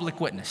is public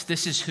witness.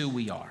 This is who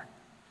we are.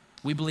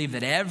 We believe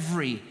that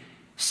every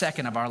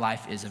second of our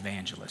life is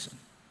evangelism.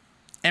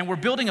 And we're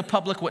building a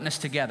public witness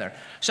together.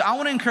 So I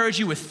want to encourage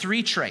you with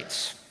 3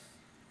 traits.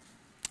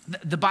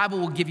 The Bible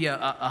will give you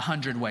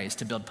 100 ways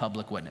to build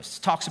public witness.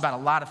 It talks about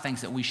a lot of things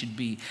that we should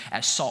be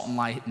as salt and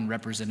light and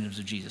representatives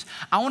of Jesus.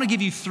 I want to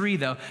give you 3,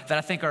 though, that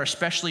I think are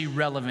especially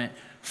relevant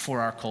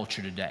for our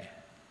culture today.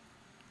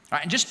 All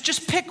right, and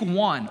just pick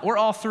one or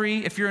all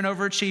 3 if you're an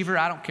overachiever,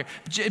 I don't care.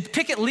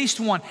 Pick at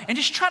least one and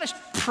just try to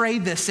pray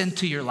this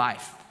into your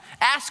life.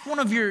 Ask one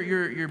of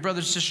your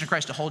brothers and sisters in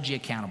Christ to hold you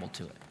accountable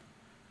to it.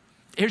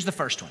 Here's the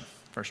first one.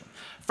 First one.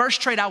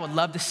 First trait I would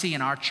love to see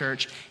in our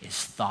church is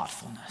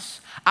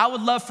thoughtfulness. I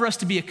would love for us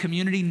to be a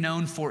community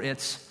known for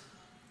its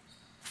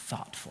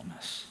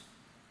thoughtfulness.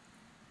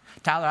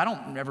 Tyler, I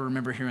don't ever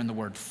remember hearing the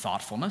word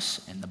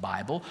thoughtfulness in the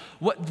Bible.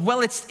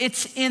 Well,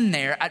 it's in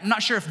there. I'm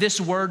not sure if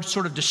this word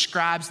sort of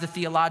describes the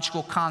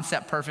theological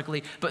concept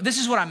perfectly, but this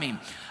is what I mean.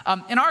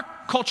 In our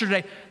culture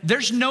today,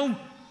 there's no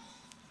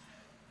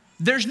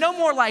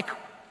more like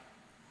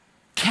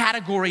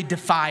category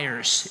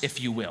defiers,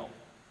 if you will.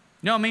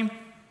 You know what I mean?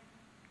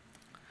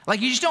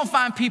 Like, you just don't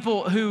find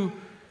people who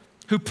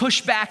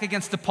push back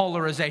against the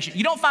polarization.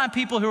 You don't find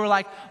people who are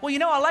like, well, you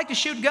know, I like to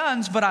shoot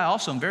guns, but I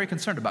also am very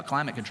concerned about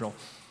climate control.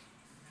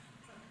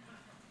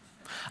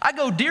 I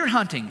go deer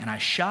hunting and I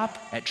shop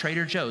at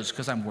Trader Joe's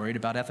because I'm worried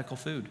about ethical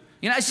food.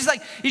 You know, it's just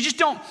like, you just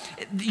don't,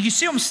 you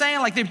see what I'm saying?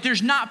 Like,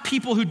 there's not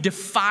people who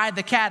defy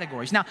the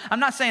categories. Now, I'm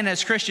not saying that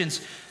as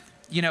Christians,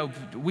 you know,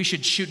 we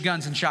should shoot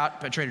guns and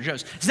shop at Trader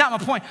Joe's. It's not my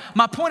point.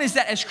 My point is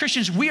that as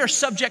Christians, we are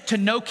subject to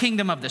no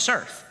kingdom of this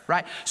earth,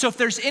 right? So if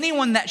there's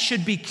anyone that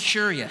should be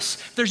curious,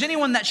 if there's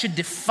anyone that should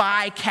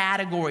defy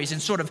categories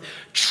and sort of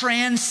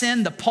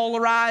transcend the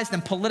polarized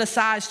and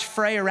politicized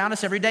fray around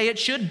us every day, it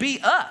should be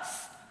us.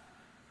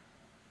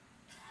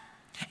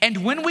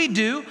 And when we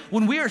do,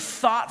 when we are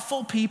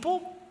thoughtful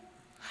people,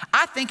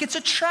 I think it's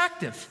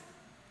attractive.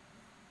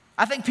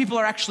 I think people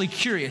are actually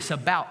curious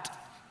about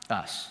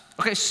us.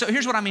 Okay, so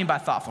here's what I mean by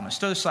thoughtfulness.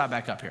 Throw the slide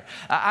back up here.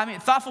 I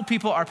mean, thoughtful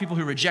people are people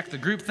who reject the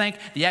groupthink,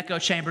 the echo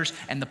chambers,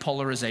 and the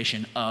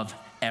polarization of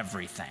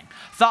everything.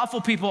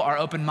 Thoughtful people are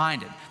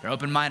open-minded. They're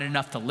open-minded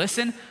enough to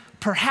listen,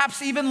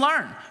 perhaps even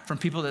learn from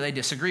people that they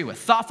disagree with.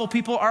 Thoughtful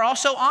people are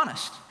also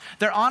honest.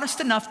 They're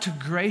honest enough to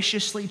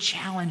graciously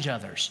challenge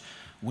others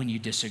when you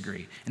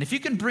disagree. And if you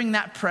can bring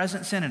that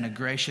presence in a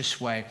gracious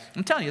way,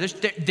 I'm telling you,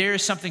 there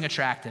is something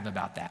attractive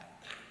about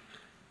that.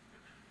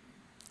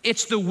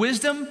 It's the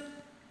wisdom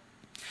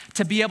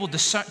to be able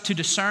to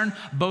discern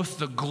both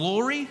the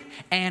glory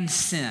and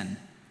sin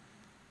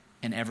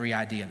in every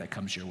idea that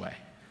comes your way.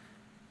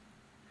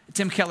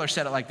 Tim Keller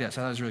said it like this.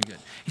 I thought it was really good.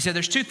 He said,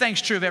 there's two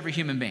things true of every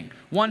human being.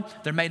 One,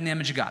 they're made in the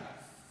image of God.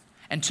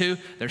 And two,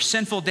 they're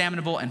sinful,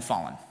 damnable, and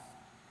fallen.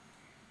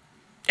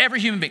 Every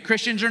human being,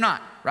 Christians or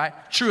not, right?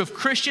 True of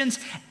Christians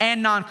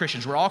and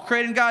non-Christians. We're all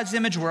created in God's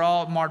image. We're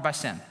all marred by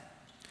sin.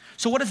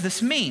 So what does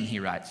this mean, he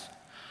writes?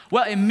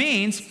 Well, it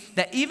means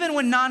that even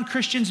when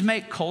non-Christians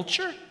make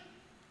culture,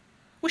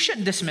 we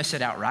shouldn't dismiss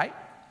it outright.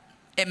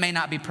 It may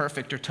not be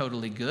perfect or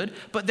totally good,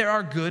 but there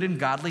are good and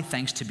godly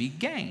things to be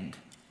gained.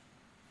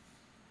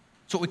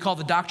 It's what we call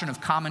the doctrine of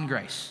common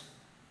grace.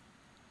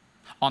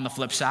 On the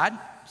flip side,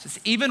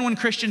 even when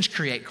Christians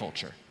create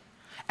culture,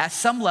 at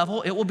some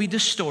level it will be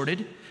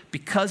distorted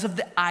because of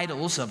the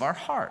idols of our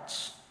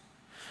hearts.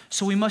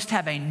 So we must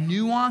have a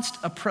nuanced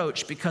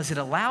approach because it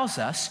allows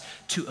us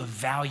to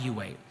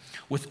evaluate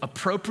with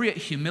appropriate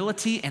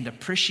humility and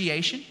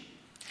appreciation.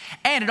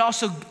 And it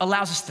also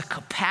allows us the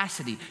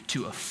capacity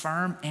to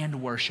affirm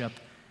and worship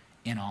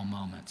in all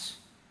moments.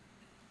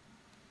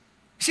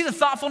 See the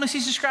thoughtfulness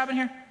he's describing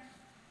here?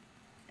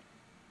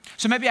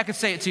 So maybe I could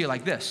say it to you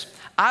like this.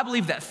 I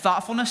believe that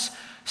thoughtfulness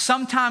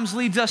sometimes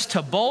leads us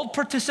to bold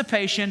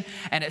participation,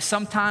 and it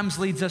sometimes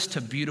leads us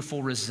to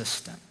beautiful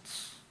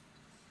resistance.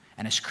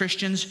 And as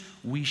Christians,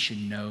 we should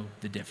know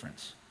the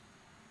difference.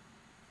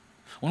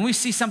 When we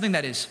see something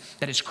that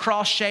is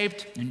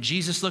cross-shaped and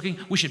Jesus-looking,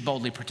 we should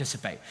boldly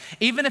participate.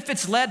 Even if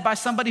it's led by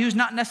somebody who's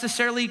not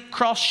necessarily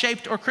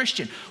cross-shaped or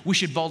Christian, we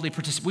should boldly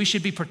participate. We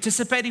should be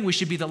participating. We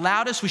should be the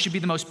loudest. We should be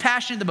the most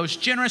passionate, the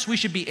most generous. We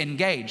should be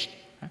engaged.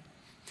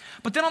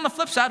 But then on the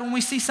flip side, when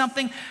we see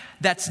something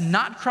that's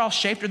not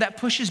cross-shaped or that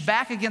pushes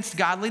back against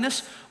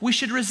godliness, we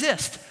should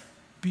resist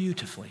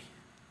beautifully.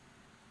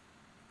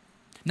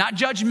 Not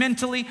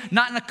judgmentally,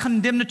 not in a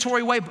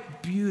condemnatory way,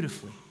 but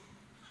beautifully.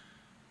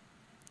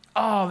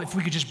 Oh, if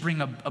we could just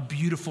bring a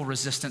beautiful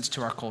resistance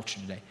to our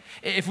culture today.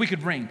 If we could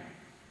bring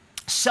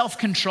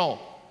self-control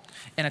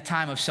in a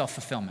time of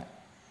self-fulfillment.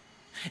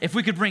 If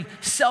we could bring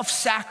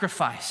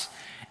self-sacrifice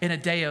in a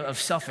day of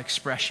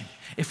self-expression.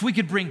 If we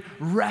could bring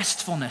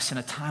restfulness in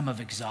a time of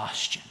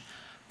exhaustion,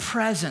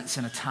 presence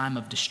in a time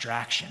of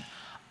distraction,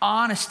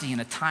 honesty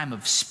in a time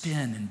of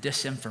spin and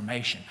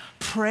disinformation,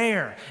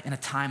 prayer in a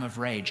time of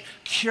rage,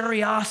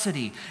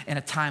 curiosity in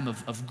a time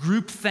of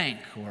groupthink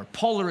or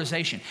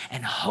polarization,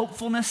 and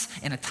hopefulness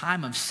in a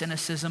time of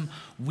cynicism,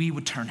 we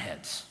would turn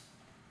heads.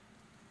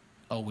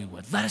 Oh, we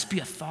would. Let us be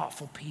a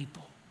thoughtful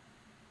people.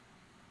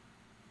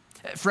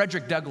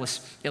 Frederick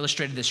Douglass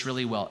illustrated this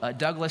really well.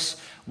 Douglass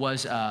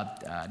was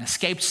an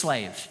escaped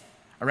slave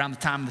around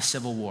the time of the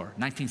Civil War,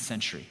 19th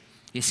century.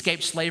 He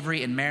escaped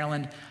slavery in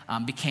Maryland,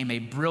 became a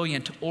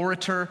brilliant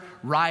orator,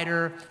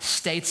 writer,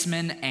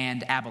 statesman,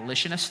 and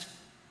abolitionist.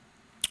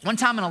 One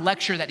time in a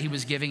lecture that he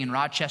was giving in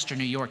Rochester,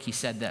 New York, he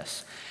said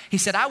this. He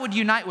said, "I would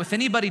unite with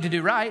anybody to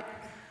do right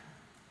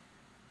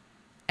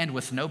and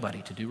with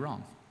nobody to do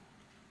wrong."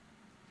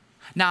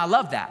 Now, I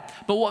love that.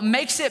 But what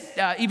makes it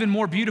even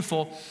more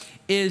beautiful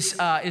is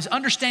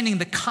understanding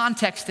the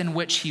context in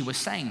which he was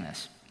saying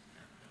this.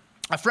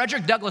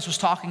 Frederick Douglass was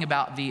talking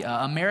about the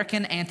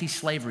American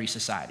Anti-Slavery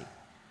Society,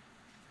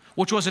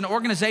 which was an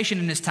organization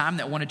in his time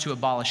that wanted to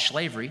abolish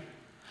slavery,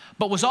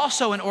 but was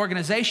also an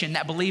organization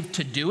that believed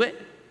to do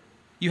it,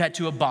 you had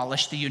to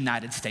abolish the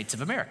United States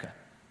of America.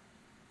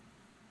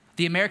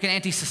 The American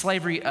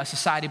Anti-Slavery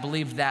Society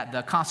believed that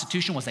the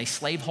Constitution was a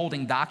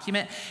slaveholding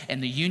document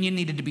and the Union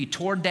needed to be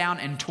torn down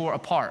and tore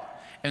apart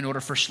in order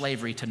for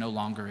slavery to no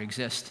longer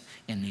exist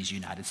in these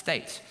United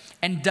States.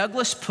 And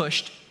Douglass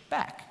pushed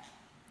back.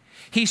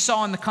 He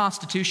saw in the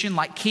Constitution,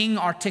 like King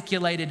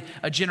articulated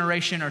a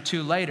generation or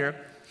two later,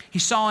 he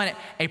saw in it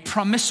a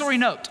promissory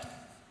note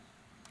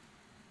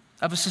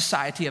of a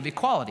society of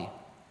equality.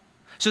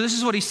 So this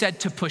is what he said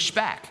to push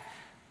back.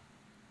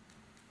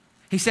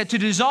 He said, to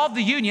dissolve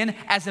the Union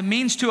as a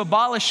means to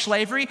abolish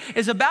slavery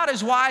is about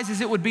as wise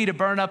as it would be to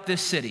burn up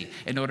this city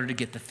in order to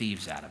get the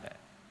thieves out of it.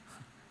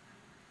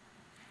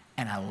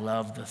 And I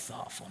love the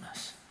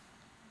thoughtfulness.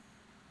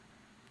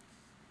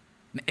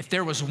 If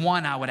there was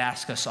one I would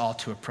ask us all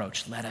to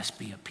approach, let us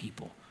be a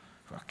people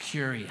who are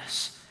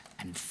curious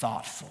and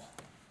thoughtful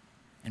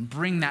and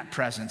bring that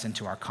presence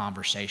into our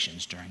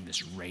conversations during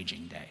this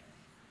raging day.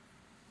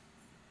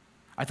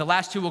 All right, the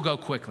last two will go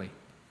quickly.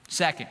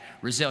 Second,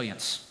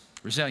 resilience.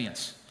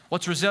 Resilience.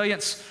 What's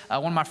resilience?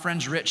 One of my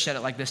friends, Rich, said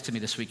it like this to me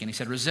this weekend. He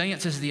said,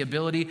 resilience is the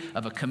ability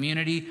of a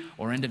community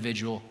or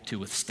individual to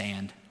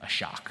withstand a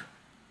shock.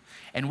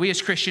 And we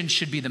as Christians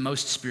should be the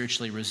most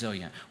spiritually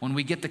resilient. When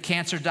we get the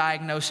cancer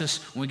diagnosis,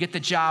 when we get the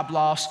job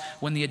loss,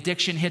 when the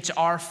addiction hits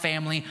our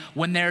family,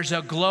 when there's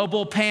a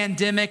global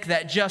pandemic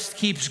that just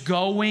keeps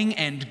going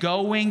and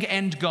going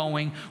and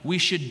going, we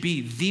should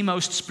be the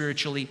most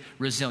spiritually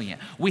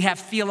resilient. We have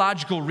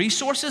theological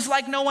resources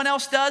like no one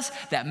else does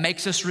that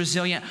makes us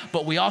resilient,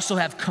 but we also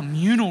have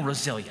communal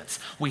resilience.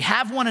 We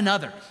have one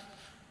another.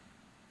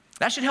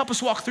 That should help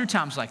us walk through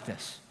times like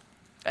this.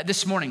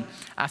 This morning,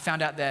 I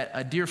found out that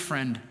a dear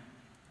friend,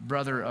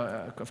 brother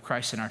of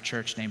Christ in our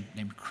church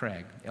named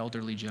Craig,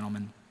 elderly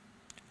gentleman,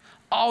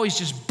 always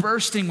just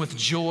bursting with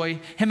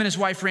joy. Him and his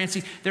wife,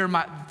 Rancy, they're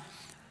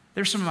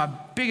some of my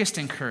biggest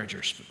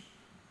encouragers.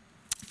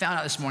 Found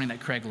out this morning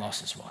that Craig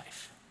lost his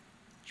wife.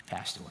 She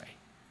passed away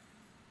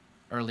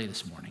early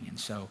this morning. And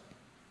so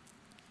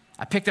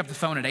I picked up the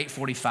phone at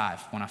 8:45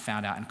 when I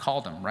found out and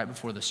called him right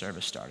before the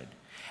service started.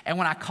 And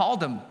when I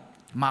called him,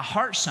 my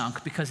heart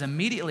sunk because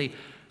immediately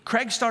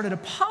Craig started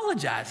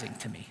apologizing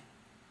to me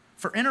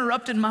for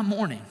interrupting my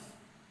morning.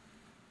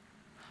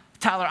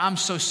 Tyler, I'm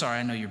so sorry.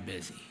 I know you're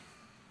busy.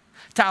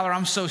 Tyler,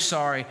 I'm so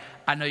sorry.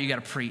 I know you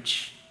got to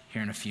preach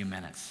here in a few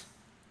minutes.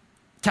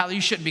 Tyler, you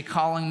shouldn't be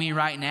calling me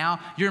right now.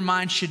 Your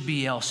mind should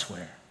be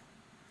elsewhere.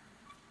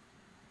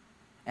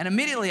 And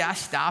immediately I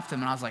stopped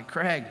him and I was like,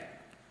 Craig,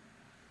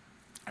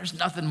 there's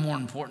nothing more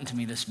important to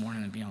me this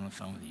morning than being on the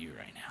phone with you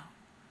right now.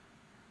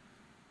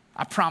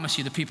 I promise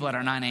you the people at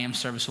our 9 a.m.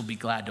 service will be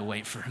glad to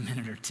wait for a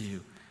minute or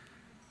two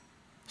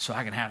so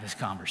I can have this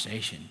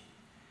conversation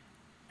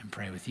and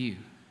pray with you.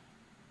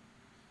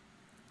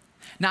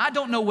 Now, I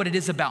don't know what it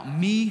is about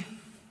me,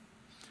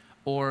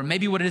 or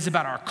maybe what it is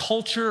about our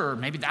culture, or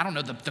maybe, I don't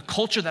know, the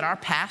culture that our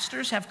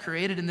pastors have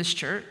created in this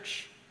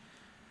church.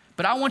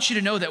 But I want you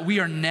to know that we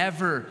are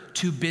never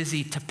too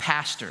busy to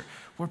pastor.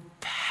 We're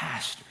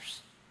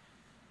pastors.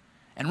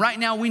 And right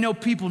now, we know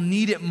people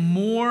need it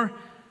more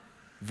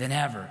than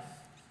ever.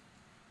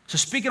 So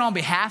speaking on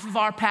behalf of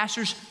our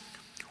pastors,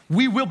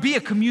 we will be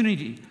a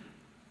community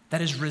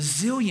that is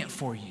resilient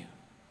for you.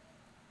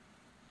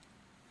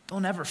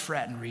 Don't ever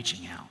fret in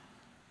reaching out.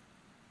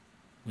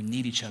 We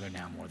need each other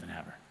now more than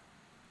ever.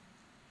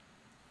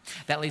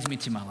 That leads me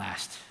to my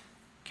last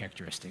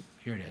characteristic.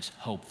 Here it is,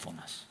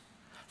 hopefulness.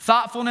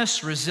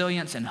 Thoughtfulness,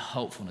 resilience, and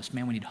hopefulness.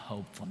 Man, we need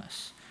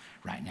hopefulness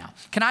right now.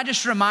 Can I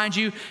just remind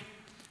you,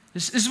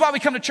 this is why we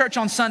come to church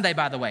on Sunday,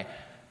 by the way.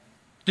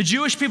 The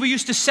Jewish people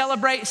used to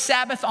celebrate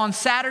Sabbath on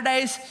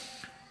Saturdays.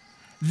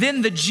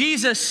 Then the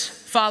Jesus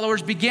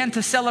followers began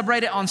to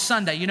celebrate it on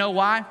Sunday. You know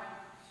why?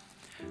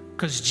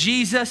 Because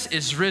Jesus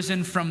is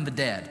risen from the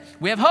dead.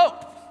 We have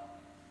hope.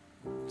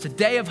 It's a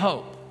day of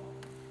hope.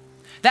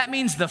 That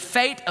means the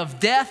fate of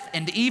death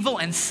and evil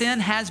and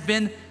sin has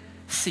been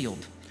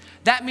sealed.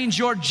 That means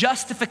your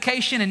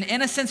justification and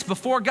innocence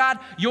before God,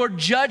 your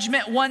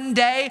judgment one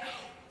day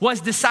was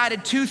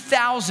decided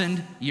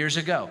 2,000 years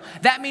ago.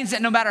 That means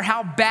that no matter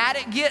how bad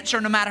it gets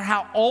or no matter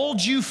how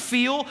old you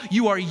feel,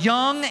 you are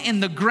young in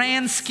the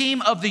grand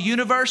scheme of the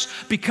universe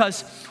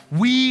because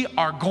we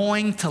are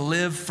going to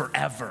live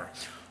forever.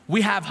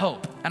 We have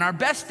hope, and our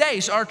best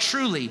days are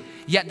truly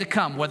yet to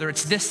come, whether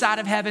it's this side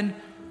of heaven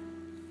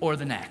or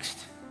the next.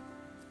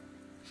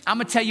 I'm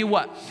gonna tell you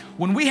what,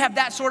 when we have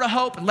that sort of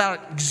hope and let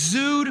it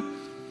exude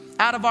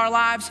out of our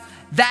lives,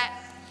 that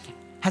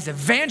has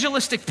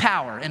evangelistic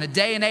power in a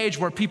day and age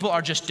where people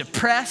are just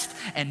depressed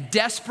and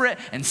desperate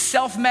and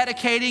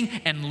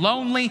self-medicating and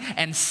lonely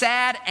and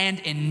sad and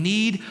in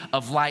need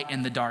of light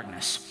in the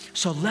darkness.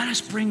 So let us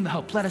bring the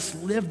hope. Let us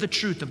live the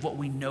truth of what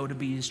we know to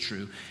be is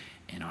true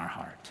in our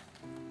heart.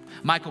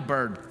 Michael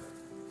Bird,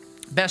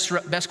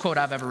 best quote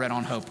I've ever read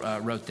on hope,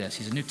 wrote this.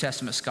 He's a New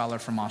Testament scholar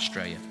from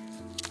Australia.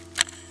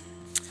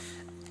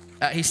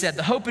 He said,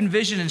 the hope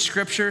envisioned in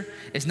Scripture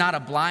is not a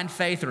blind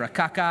faith or a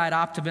cockeyed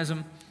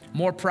optimism.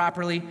 More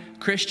properly,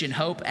 Christian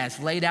hope, as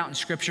laid out in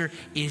Scripture,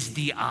 is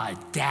the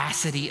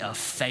audacity of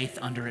faith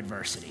under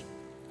adversity.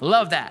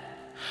 Love that.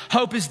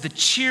 Hope is the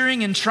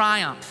cheering and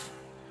triumph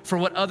for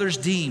what others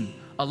deem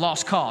a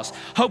lost cause.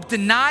 Hope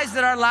denies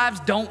that our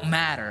lives don't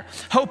matter.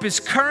 Hope is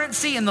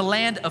currency in the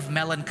land of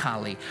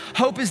melancholy.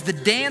 Hope is the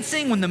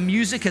dancing when the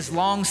music has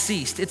long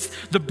ceased. It's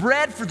the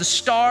bread for the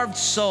starved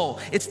soul.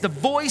 It's the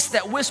voice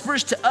that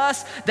whispers to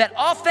us that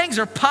all things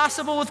are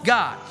possible with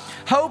God.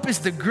 Hope is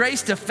the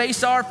grace to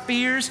face our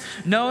fears,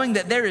 knowing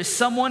that there is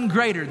someone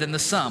greater than the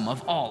sum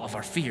of all of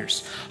our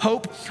fears.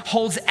 Hope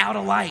holds out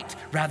a light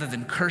rather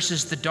than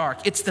curses the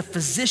dark. It's the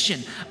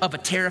physician of a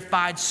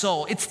terrified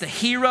soul. It's the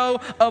hero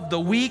of the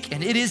weak,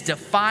 and it is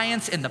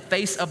defiance in the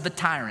face of the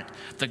tyrant.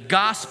 The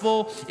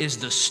gospel is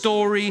the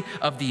story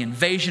of the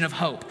invasion of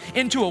hope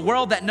into a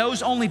world that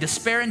knows only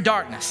despair and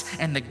darkness.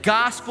 And the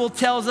gospel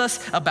tells us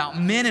about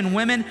men and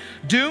women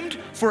doomed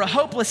for a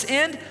hopeless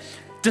end,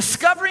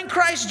 discovering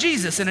Christ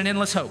Jesus in an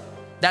endless hope.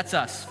 That's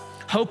us.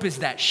 Hope is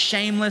that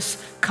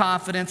shameless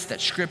confidence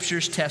that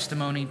Scripture's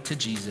testimony to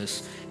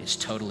Jesus is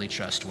totally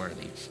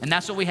trustworthy. And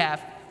that's what we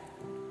have.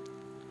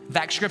 In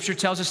fact, Scripture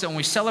tells us that when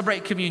we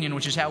celebrate communion,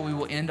 which is how we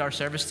will end our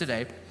service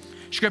today,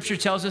 Scripture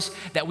tells us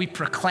that we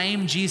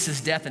proclaim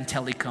Jesus' death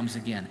until he comes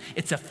again.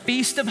 It's a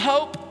feast of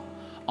hope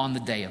on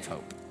the day of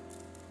hope.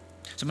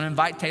 So I'm going to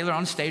invite Taylor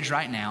on stage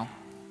right now.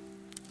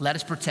 Let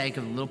us partake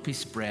of a little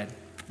piece of bread,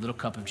 a little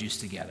cup of juice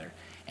together,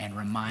 and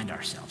remind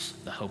ourselves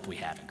the hope we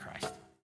have in Christ.